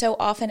think so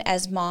often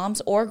as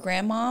moms or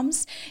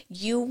grandmoms,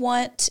 you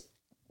want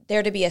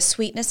there to be a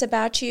sweetness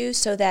about you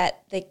so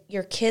that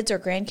your kids or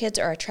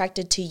grandkids are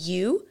attracted to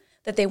you,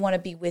 that they want to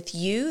be with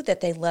you,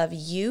 that they love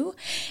you.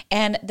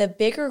 And the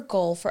bigger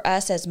goal for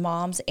us as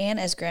moms and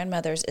as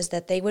grandmothers is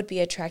that they would be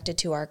attracted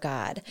to our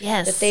God.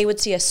 Yes. That they would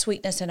see a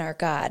sweetness in our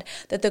God.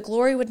 That the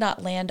glory would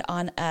not land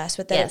on us,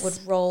 but that it would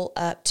roll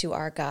up to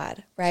our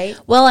God, right?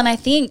 Well, and I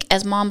think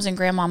as moms and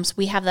grandmoms,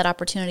 we have that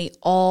opportunity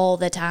all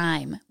the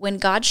time. When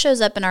God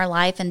shows up in our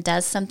life and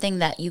does something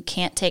that you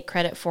can't take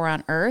credit for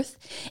on earth,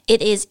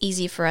 it is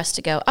easy for us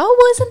to go, oh,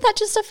 well, isn't that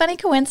just a funny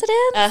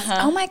coincidence?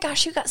 Oh my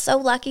gosh, you got so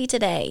lucky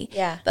today.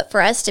 Yeah. But for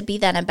us to be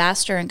that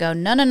ambassador and go,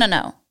 no, no, no,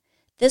 no.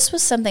 This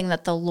was something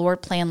that the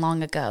Lord planned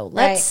long ago.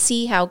 Let's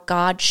see how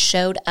God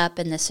showed up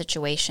in this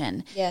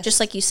situation. Yes. Just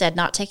like you said,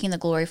 not taking the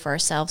glory for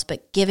ourselves,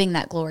 but giving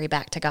that glory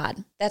back to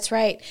God. That's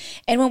right.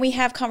 And when we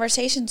have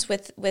conversations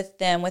with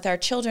them, with our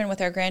children, with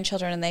our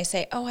grandchildren, and they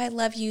say, oh, I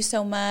love you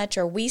so much,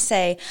 or we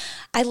say,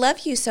 I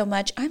love you so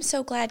much, I'm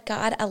so glad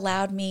God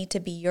allowed me to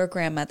be your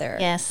grandmother.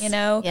 Yes. You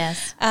know?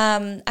 Yes.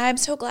 I'm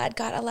so glad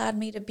God allowed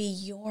me to be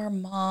your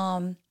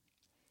mom.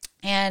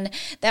 And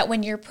that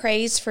when you're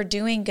praised for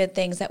doing good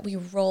things, that we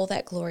roll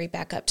that glory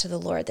back up to the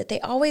Lord, that they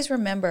always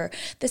remember,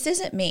 this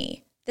isn't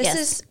me.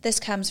 This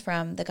comes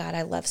from the God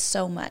I love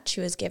so much,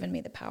 who has given me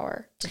the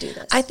power to do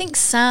this. I think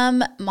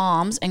some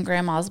moms and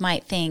grandmas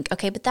might think,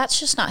 okay, but that's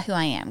just not who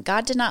I am.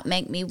 God did not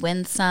make me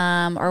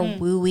winsome or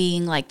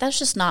wooing. Like, that's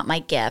just not my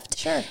gift.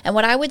 Sure. And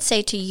what I would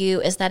say to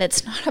you is that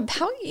it's not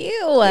about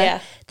you.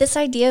 Yeah. This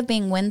idea of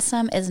being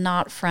winsome is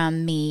not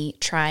from me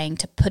trying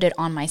to put it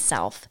on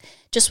myself.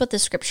 Just what the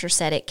Scripture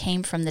said, it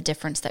came from the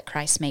difference that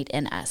Christ made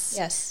in us.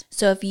 Yes.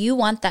 So if you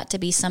want that to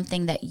be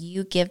something that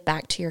you give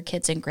back to your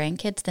kids and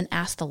grandkids, then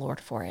ask the Lord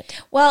for it.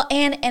 Well,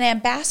 and an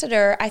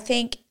ambassador, I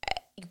think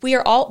we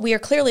are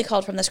clearly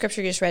called from the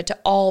Scripture you just read to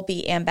all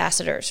be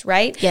ambassadors,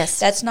 right?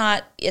 Yes. It's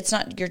not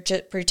your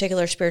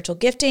particular spiritual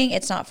gifting.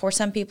 It's not for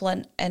some people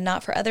and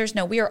not for others.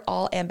 No, we are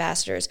all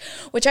ambassadors,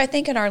 which I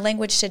think in our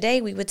language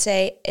today we would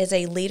say is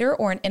a leader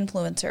or an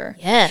influencer.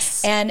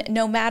 Yes. And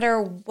no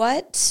matter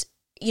what,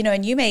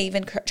 and you may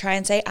even try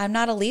and say, I'm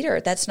not a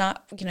leader. That's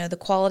not, the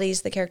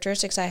qualities, the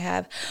characteristics I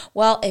have.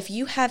 Well, if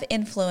you have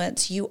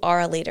influence, you are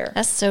a leader.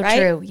 That's so right?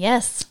 true.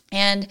 Yes.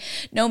 And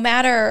no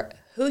matter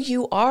who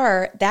you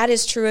are, that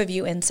is true of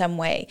you in some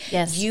way.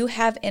 Yes. You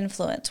have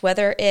influence,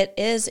 whether it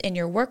is in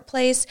your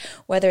workplace,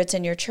 whether it's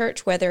in your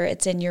church, whether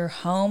it's in your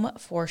home,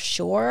 for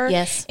sure.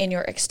 Yes. In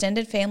your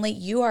extended family,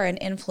 you are an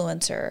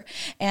influencer,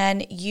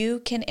 and you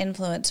can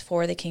influence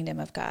for the kingdom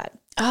of God.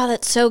 Oh,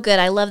 that's so good.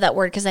 I love that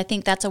word because I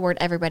think that's a word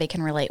everybody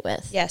can relate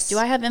with. Yes. Do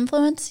I have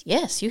influence?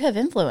 Yes, you have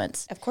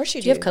influence. Of course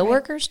you do. Do you have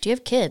coworkers? Right? Do you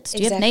have kids? Do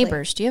you have Exactly.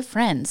 neighbors? Do you have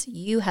friends?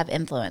 You have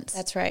influence.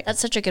 That's right. That's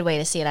such a good way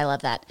to see it. I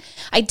love that.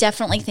 I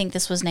definitely think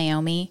this was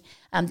Naomi.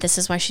 This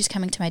is why she's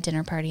coming to my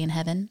dinner party in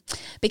heaven,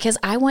 because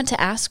I want to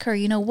ask her,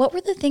 what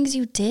were the things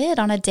you did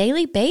on a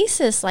daily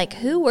basis? Like,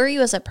 who were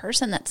you as a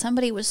person that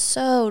somebody was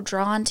so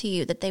drawn to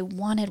you that they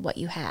wanted what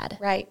you had?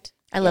 Right.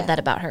 I love that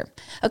about her.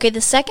 Okay,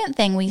 the second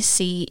thing we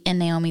see in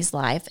Naomi's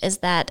life is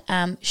that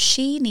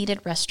she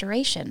needed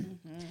restoration.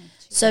 Mm-hmm.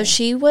 So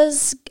she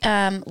was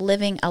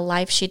living a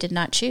life she did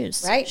not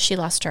choose. Right. She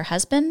lost her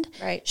husband.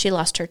 Right. She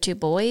lost her 2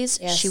 boys.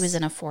 Yes. She was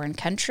in a foreign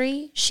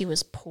country. She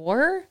was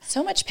poor.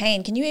 So much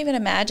pain. Can you even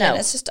imagine? No.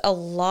 It's just a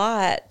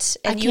lot.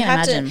 And I you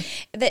can't have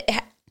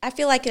imagine. I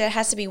feel like it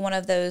has to be one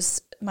of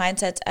those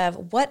mindsets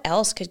of what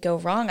else could go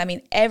wrong? I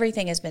mean,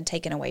 everything has been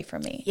taken away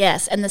from me.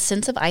 Yes, and the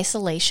sense of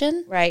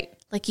isolation. Right.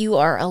 Like you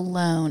are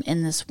alone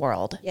in this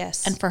world.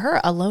 Yes. And for her,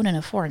 alone in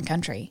a foreign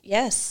country.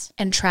 Yes.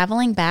 And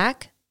traveling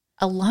back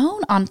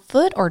alone on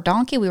foot or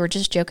donkey. We were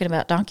just joking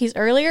about donkeys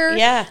earlier.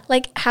 Yeah.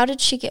 Like, how did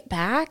she get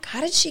back?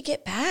 How did she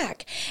get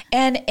back?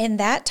 And in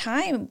that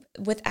time,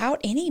 without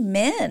any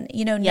men,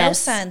 no Yes.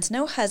 sons,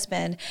 no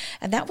husband.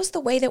 And that was the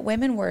way that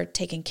women were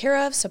taken care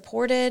of,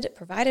 supported,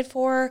 provided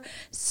for,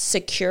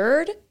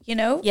 secured,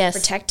 Yes.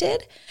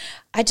 protected.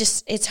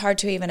 It's hard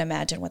to even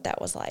imagine what that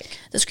was like.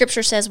 The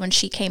Scripture says when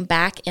she came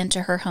back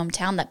into her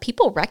hometown that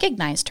people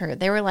recognized her.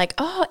 They were like,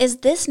 oh, is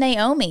this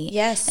Naomi?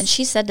 Yes. And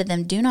she said to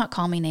them, do not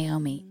call me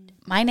Naomi.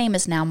 My name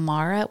is now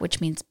Mara,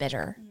 which means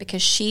bitter,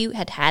 because she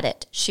had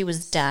it. She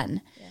was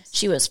done. Yes.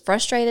 She was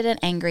frustrated and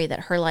angry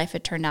that her life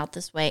had turned out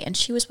this way, and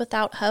she was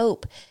without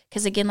hope.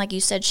 Because again, like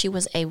you said, she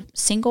was a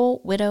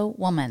single widow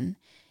woman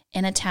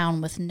in a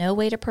town with no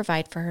way to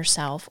provide for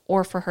herself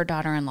or for her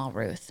daughter-in-law,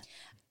 Ruth.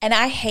 And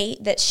I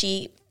hate that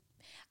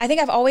I think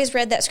I've always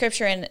read that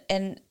scripture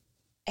and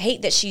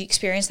hate that she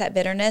experienced that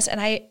bitterness. And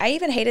I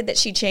even hated that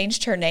she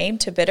changed her name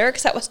to Bitter,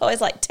 because I was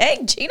always like,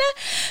 dang, Gina.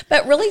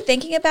 But really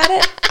thinking about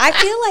it, I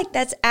feel like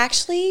that's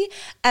actually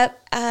a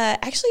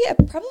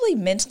probably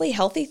mentally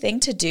healthy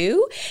thing to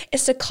do,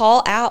 is to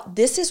call out,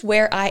 this is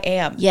where I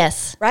am.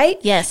 Yes. Right?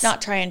 Yes.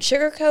 Not try and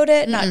sugarcoat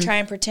it, not try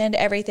and pretend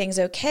everything's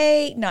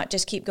okay, not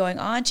just keep going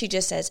on. She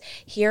just says,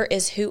 here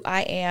is who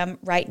I am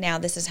right now.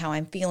 This is how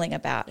I'm feeling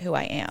about who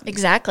I am.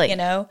 Exactly. You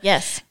know?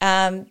 Yes.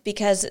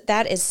 Because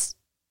that is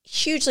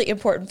hugely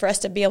important for us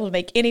to be able to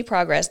make any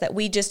progress, that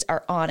we just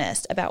are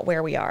honest about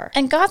where we are.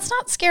 And God's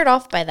not scared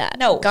off by that.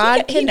 No,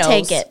 God he can knows.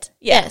 take it.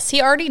 Yeah. Yes,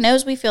 he already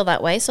knows we feel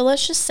that way. So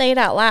let's just say it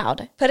out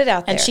loud. Put it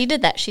out there. And she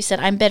did that. She said,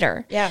 I'm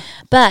bitter. Yeah.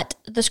 But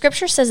the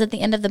scripture says at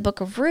the end of the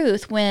book of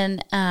Ruth, when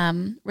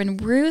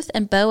Ruth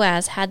and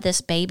Boaz had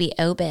this baby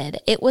Obed,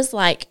 it was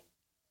like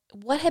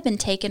what had been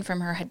taken from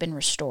her had been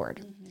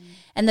restored. Mm-hmm.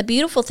 And the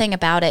beautiful thing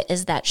about it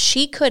is that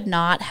she could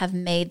not have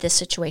made this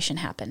situation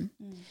happen.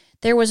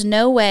 There was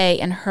no way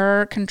in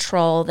her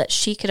control that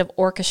she could have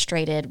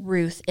orchestrated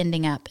Ruth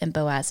ending up in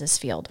Boaz's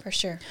field. For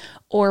sure.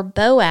 Or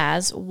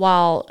Boaz,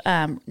 while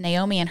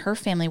Naomi and her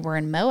family were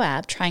in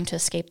Moab trying to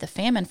escape the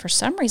famine, for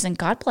some reason,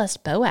 God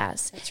blessed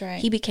Boaz. That's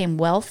right. He became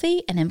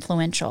wealthy and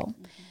influential.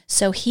 Mm-hmm.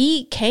 So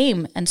he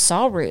came and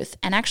saw Ruth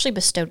and actually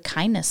bestowed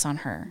kindness on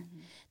her. Mm-hmm.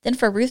 Then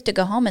for Ruth to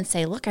go home and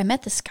say, look, I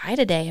met this guy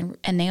today,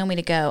 and Naomi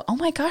to go, oh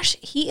my gosh,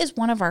 he is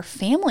one of our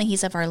family.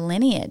 He's of our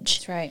lineage.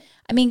 That's right.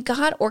 I mean,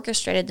 God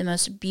orchestrated the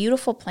most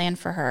beautiful plan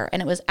for her,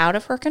 and it was out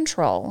of her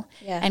control,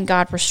 and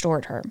God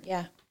restored her.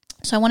 Yeah.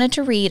 So I wanted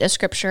to read a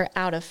scripture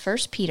out of 1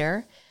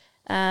 Peter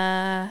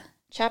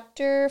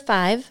chapter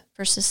 5,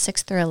 verses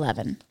 6 through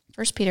 11.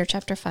 1 Peter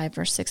chapter 5,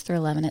 verse 6 through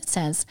 11, it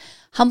says,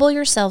 humble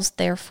yourselves,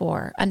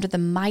 therefore, under the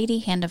mighty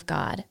hand of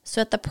God, so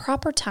at the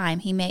proper time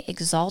he may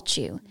exalt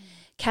you.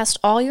 Cast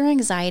all your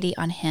anxiety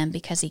on him,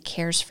 because he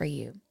cares for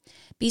you.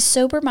 Be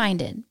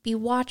sober-minded, be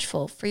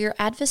watchful, for your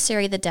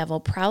adversary the devil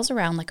prowls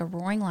around like a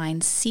roaring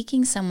lion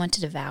seeking someone to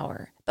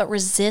devour. But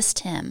resist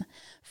him,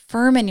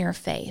 firm in your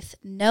faith,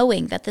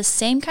 knowing that the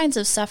same kinds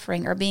of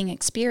suffering are being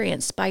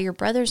experienced by your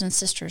brothers and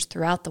sisters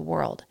throughout the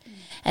world.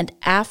 And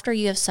after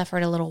you have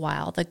suffered a little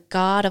while, the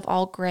God of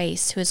all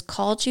grace, who has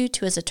called you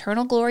to his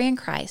eternal glory in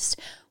Christ,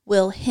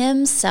 will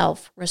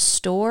himself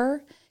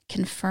restore,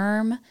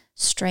 confirm,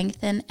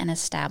 strengthen, and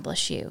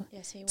establish you.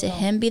 Yes, he will. To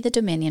him be the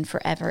dominion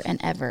forever and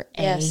ever.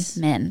 Yes.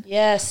 Amen.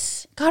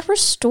 Yes. God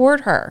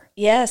restored her.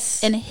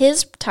 Yes. In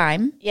his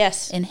time.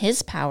 Yes. In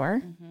his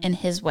power. In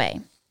his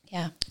way.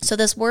 Yeah. So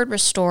this word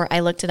restore,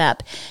 I looked it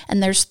up,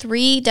 and there's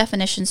 3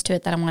 definitions to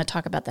it that I want to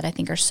talk about that I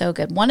think are so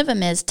good. One of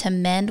them is to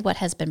mend what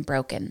has been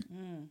broken.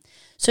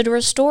 So to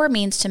restore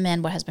means to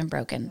mend what has been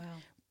broken. Wow.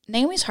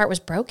 Naomi's heart was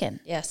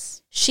broken.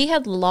 Yes. She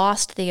had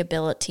lost the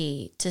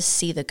ability to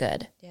see the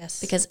good.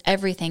 Yes. Because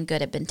everything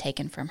good had been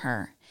taken from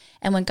her.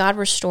 And when God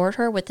restored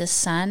her with this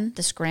son,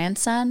 this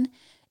grandson,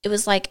 it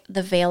was like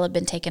the veil had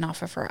been taken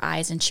off of her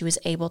eyes, and she was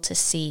able to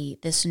see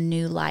this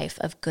new life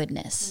of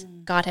goodness.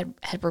 God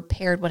had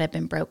repaired what had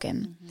been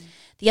broken.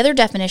 The other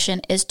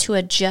definition is to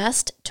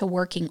adjust to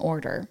working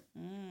order.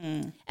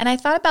 And I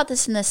thought about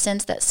this in the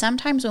sense that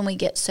sometimes when we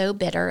get so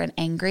bitter and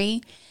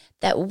angry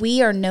that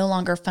we are no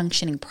longer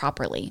functioning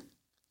properly,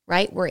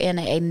 right? We're in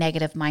a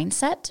negative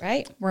mindset.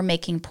 Right. We're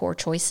making poor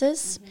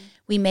choices.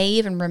 We may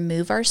even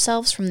remove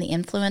ourselves from the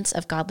influence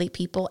of godly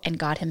people and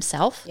God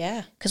himself.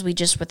 Yeah. Because we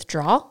just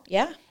withdraw.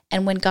 Yeah.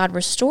 And when God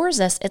restores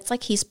us, it's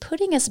like he's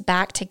putting us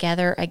back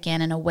together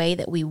again in a way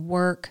that we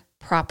work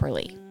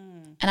properly.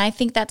 And I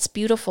think that's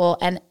beautiful,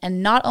 and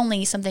not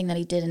only something that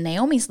he did in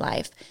Naomi's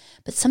life,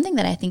 but something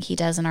that I think he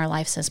does in our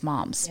lives as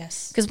moms.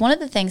 Yes. Because one of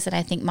the things that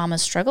I think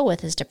mamas struggle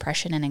with is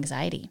depression and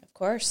anxiety. Of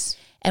course.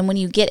 And when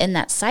you get in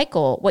that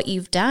cycle, what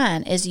you've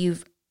done is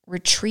you've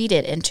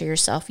retreated into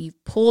yourself.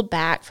 You've pulled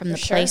back from the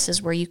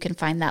places where you can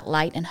find that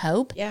light and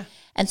hope. Yeah.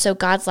 And so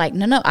God's like,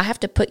 no, I have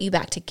to put you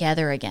back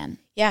together again.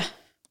 Yeah.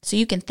 So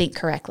you can think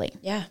correctly.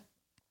 Yeah.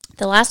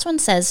 The last one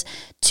says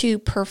to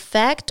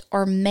perfect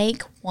or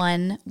make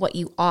one what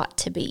you ought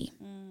to be.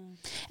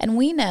 And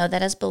we know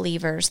that as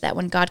believers, that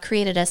when God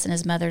created us in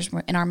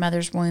our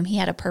mother's womb, he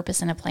had a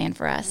purpose and a plan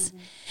for us.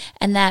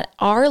 And that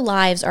our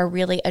lives are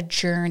really a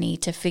journey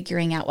to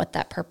figuring out what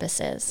that purpose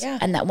is. Yeah.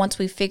 And that once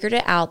we've figured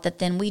it out, that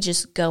then we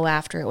just go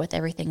after it with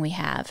everything we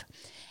have.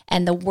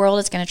 And the world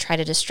is going to try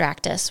to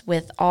distract us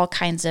with all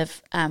kinds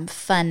of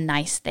fun,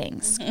 nice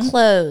things.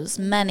 Clothes,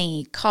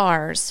 money,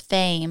 cars,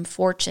 fame,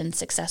 fortune,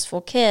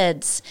 successful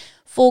kids,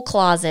 full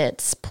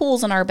closets,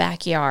 pools in our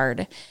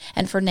backyard.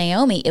 And for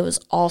Naomi, it was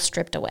all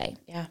stripped away.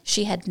 Yeah.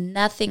 She had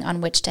nothing on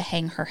which to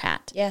hang her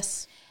hat.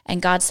 Yes.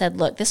 And God said,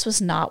 look, this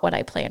was not what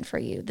I planned for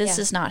you. This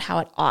is not how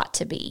it ought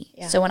to be.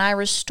 Yeah. So when I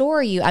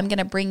restore you, I'm going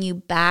to bring you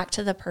back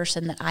to the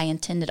person that I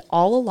intended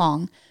all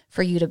along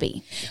for you to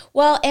be.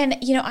 Well,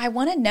 and, I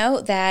want to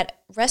note that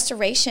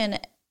restoration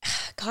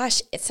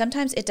gosh,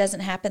 sometimes it doesn't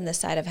happen this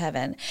side of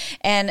heaven,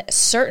 and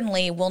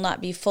certainly will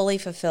not be fully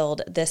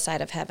fulfilled this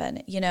side of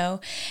heaven, you know?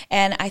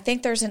 And I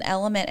think there's an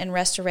element in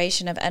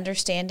restoration of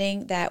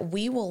understanding that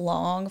we will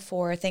long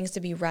for things to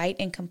be right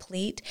and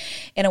complete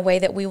in a way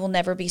that we will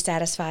never be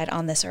satisfied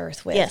on this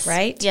earth with, Yes.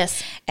 right?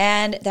 Yes.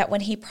 And that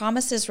when he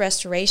promises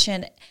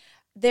restoration,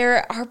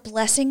 there are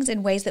blessings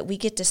in ways that we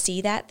get to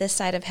see that this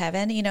side of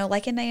heaven. You know,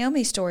 like in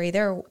Naomi's story,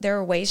 there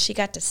are ways she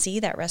got to see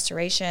that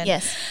restoration.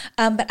 Yes.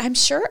 But I'm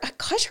sure,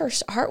 gosh, her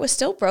heart was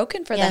still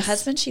broken for the Yes.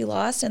 husband she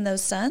lost and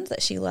those sons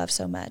that she loved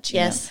so much.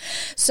 you Yes. know?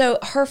 So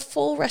her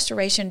full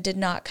restoration did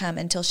not come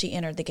until she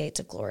entered the gates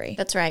of glory.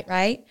 That's right.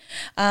 Right?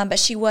 But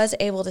she was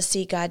able to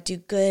see God do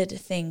good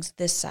things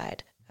this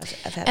side of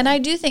heaven. And I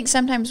do think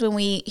sometimes when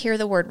we hear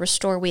the word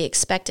restore, we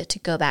expect it to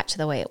go back to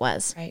the way it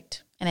was.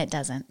 Right. And it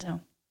doesn't. No.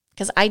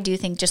 Because I do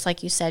think, just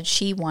like you said,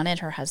 she wanted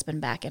her husband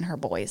back and her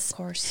boys. Of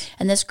course.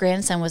 And this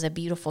grandson was a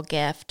beautiful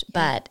gift.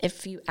 But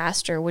if you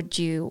asked her, would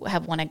you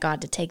have wanted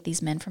God to take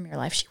these men from your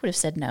life? She would have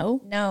said no.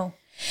 No.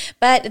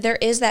 But there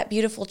is that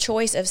beautiful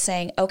choice of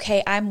saying,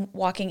 okay, I'm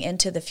walking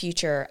into the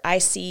future. I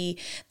see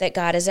that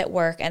God is at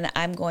work, and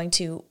I'm going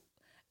to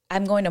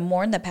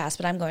mourn the past,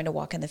 but I'm going to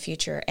walk in the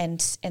future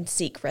and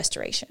seek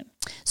restoration.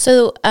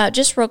 So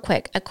just real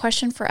quick, a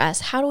question for us.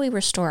 How do we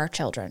restore our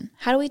children?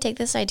 How do we take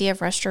this idea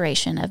of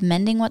restoration, of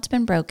mending what's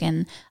been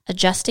broken,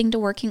 adjusting to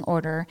working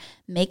order,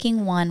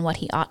 making one what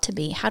he ought to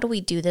be? How do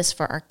we do this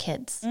for our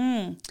kids?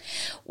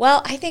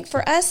 Well, I think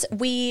for us,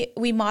 we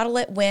model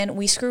it when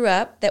we screw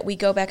up, that we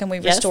go back and we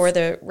restore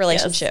the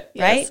relationship,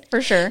 right? Yes,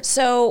 for sure.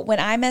 So when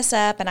I mess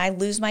up and I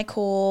lose my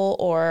cool,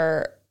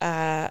 or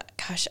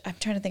gosh, I'm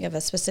trying to think of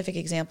a specific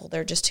example.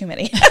 There are just too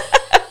many.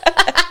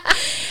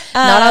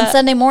 Not on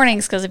Sunday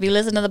mornings, because if you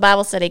listen to the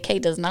Bible study,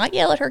 Kate does not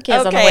yell at her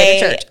kids on the way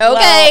to church. Well,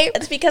 Okay.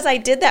 it's because I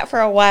did that for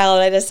a while,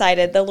 and I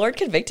decided the Lord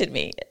convicted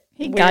me.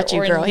 He got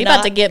you, girl. He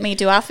about to get me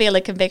too. I feel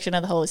a conviction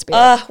of the Holy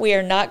Spirit. We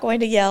are not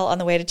going to yell on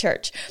the way to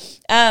church.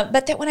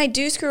 But that when I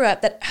do screw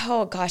up,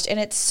 oh gosh, and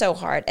it's so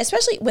hard,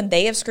 especially when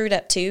they have screwed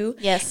up too.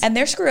 Yes. And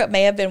their screw up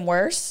may have been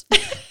worse.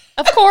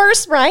 Of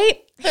course,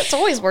 right? That's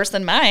always worse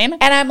than mine.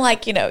 And I'm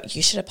like,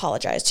 you should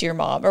apologize to your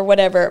mom or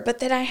whatever. But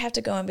then I have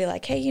to go and be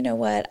like, hey, you know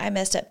what? I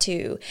messed up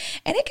too.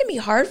 And it can be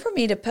hard for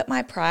me to put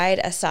my pride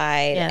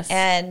aside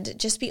and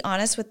just be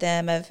honest with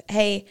them of,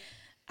 hey,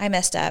 I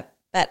messed up,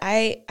 but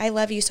I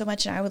love you so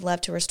much and I would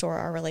love to restore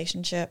our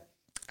relationship.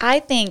 I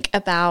think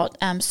about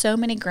so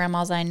many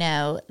grandmas I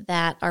know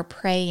that are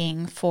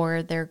praying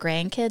for their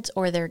grandkids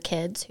or their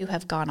kids who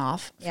have gone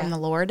off from the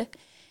Lord.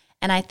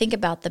 And I think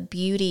about the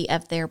beauty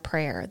of their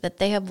prayer, that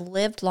they have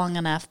lived long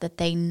enough that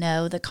they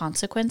know the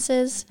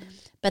consequences,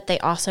 but they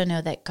also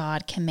know that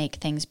God can make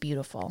things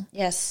beautiful.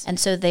 Yes. And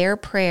so their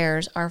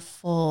prayers are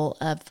full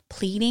of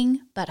pleading,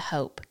 but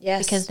hope.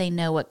 Yes. Because they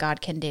know what God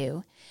can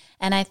do.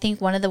 And I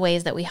think one of the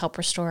ways that we help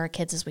restore our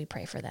kids is we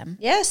pray for them.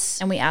 Yes.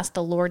 And we ask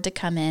the Lord to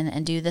come in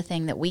and do the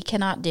thing that we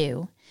cannot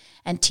do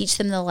and teach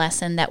them the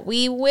lesson that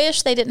we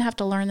wish they didn't have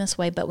to learn this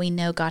way, but we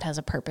know God has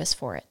a purpose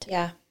for it.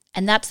 Yeah.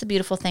 And that's the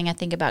beautiful thing I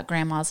think about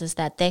grandmas, is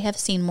that they have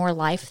seen more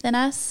life than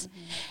us,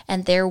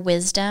 and their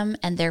wisdom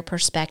and their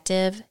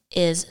perspective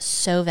is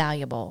so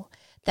valuable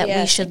that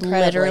we should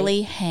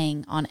literally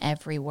hang on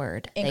every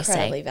word they say.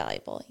 Incredibly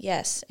valuable.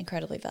 Yes,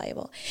 incredibly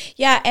valuable.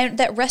 Yeah, and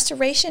that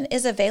restoration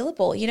is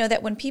available.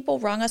 That when people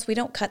wrong us, we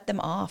don't cut them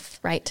off.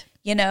 Right.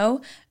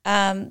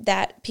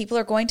 That people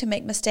are going to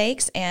make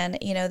mistakes, and,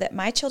 that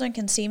my children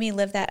can see me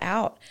live that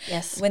out.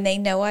 Yes. When they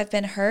know I've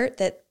been hurt,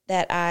 that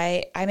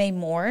I may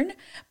mourn,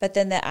 but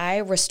then that I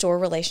restore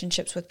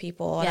relationships with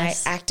people, and I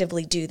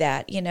actively do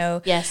that,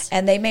 Yes.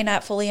 And they may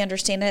not fully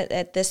understand it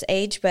at this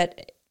age,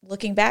 but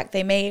looking back,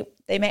 they may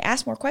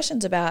ask more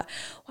questions about,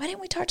 why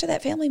didn't we talk to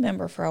that family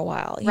member for a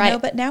while? You know,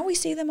 but now we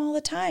see them all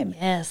the time.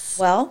 Yes.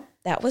 Well,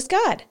 that was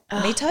God.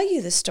 Let me tell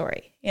you the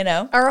story,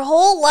 Our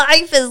whole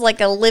life is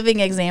like a living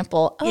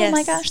example. Oh Yes.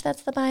 my gosh,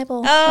 that's the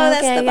Bible. Oh,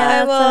 that's the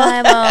Bible.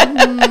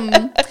 That's the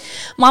Bible.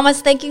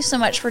 Mamas, thank you so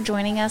much for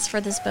joining us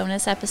for this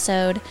bonus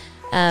episode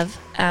of,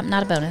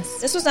 not a bonus.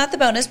 This was not the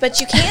bonus,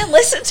 but you can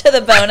listen to the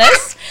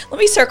bonus. Let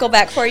me circle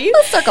back for you.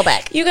 Let's circle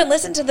back. You can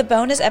listen to the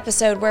bonus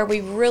episode where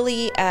we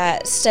really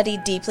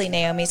studied deeply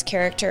Naomi's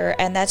character,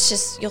 and that's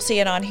just, you'll see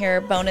it on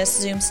here, bonus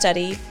Zoom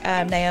study,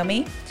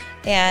 Naomi.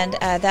 And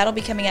that'll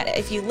be coming out.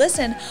 If you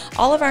listen,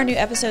 all of our new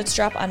episodes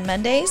drop on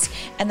Mondays,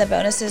 and the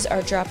bonuses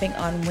are dropping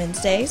on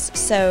Wednesdays.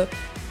 So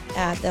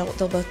they'll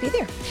both be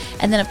there.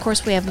 And then, of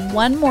course, we have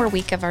one more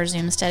week of our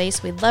Zoom study.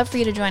 So we'd love for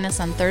you to join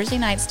us on Thursday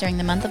nights during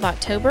the month of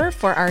October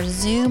for our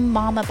Zoom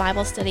Mama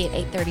Bible study at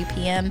 8:30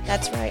 p.m.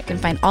 That's right. You can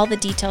find all the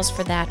details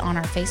for that on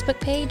our Facebook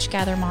page,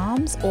 Gather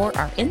Moms, or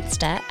our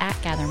Insta at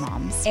Gather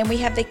Moms. And we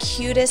have the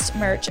cutest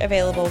merch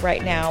available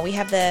right now. We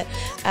have the,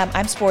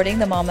 I'm sporting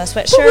the Mama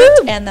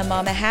sweatshirt and the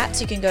Mama hat.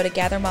 So you can go to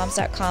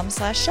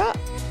gathermoms.com/shop.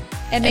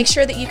 And make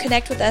sure that you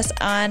connect with us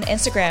on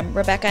Instagram.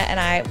 Rebecca and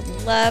I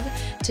would love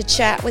to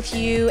chat with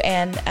you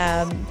and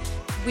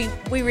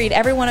we read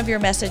every one of your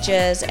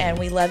messages, and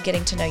we love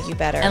getting to know you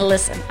better. And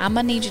listen, I'm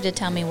going to need you to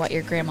tell me what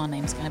your grandma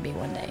name's going to be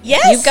one day.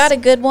 Yes. If you've got a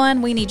good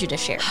one, we need you to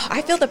share.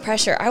 I feel the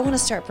pressure. I want to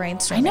start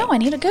brainstorming. I know, I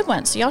need a good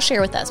one. So y'all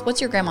share with us.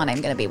 What's your grandma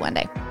name going to be one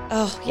day?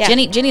 Oh, yeah.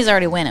 Jenny's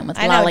already winning with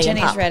I Lolly know, and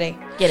Jenny's Pop. ready.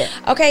 Get it.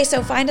 Okay,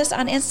 so find us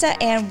on Insta,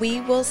 and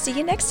we will see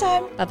you next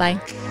time.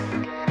 Bye-bye.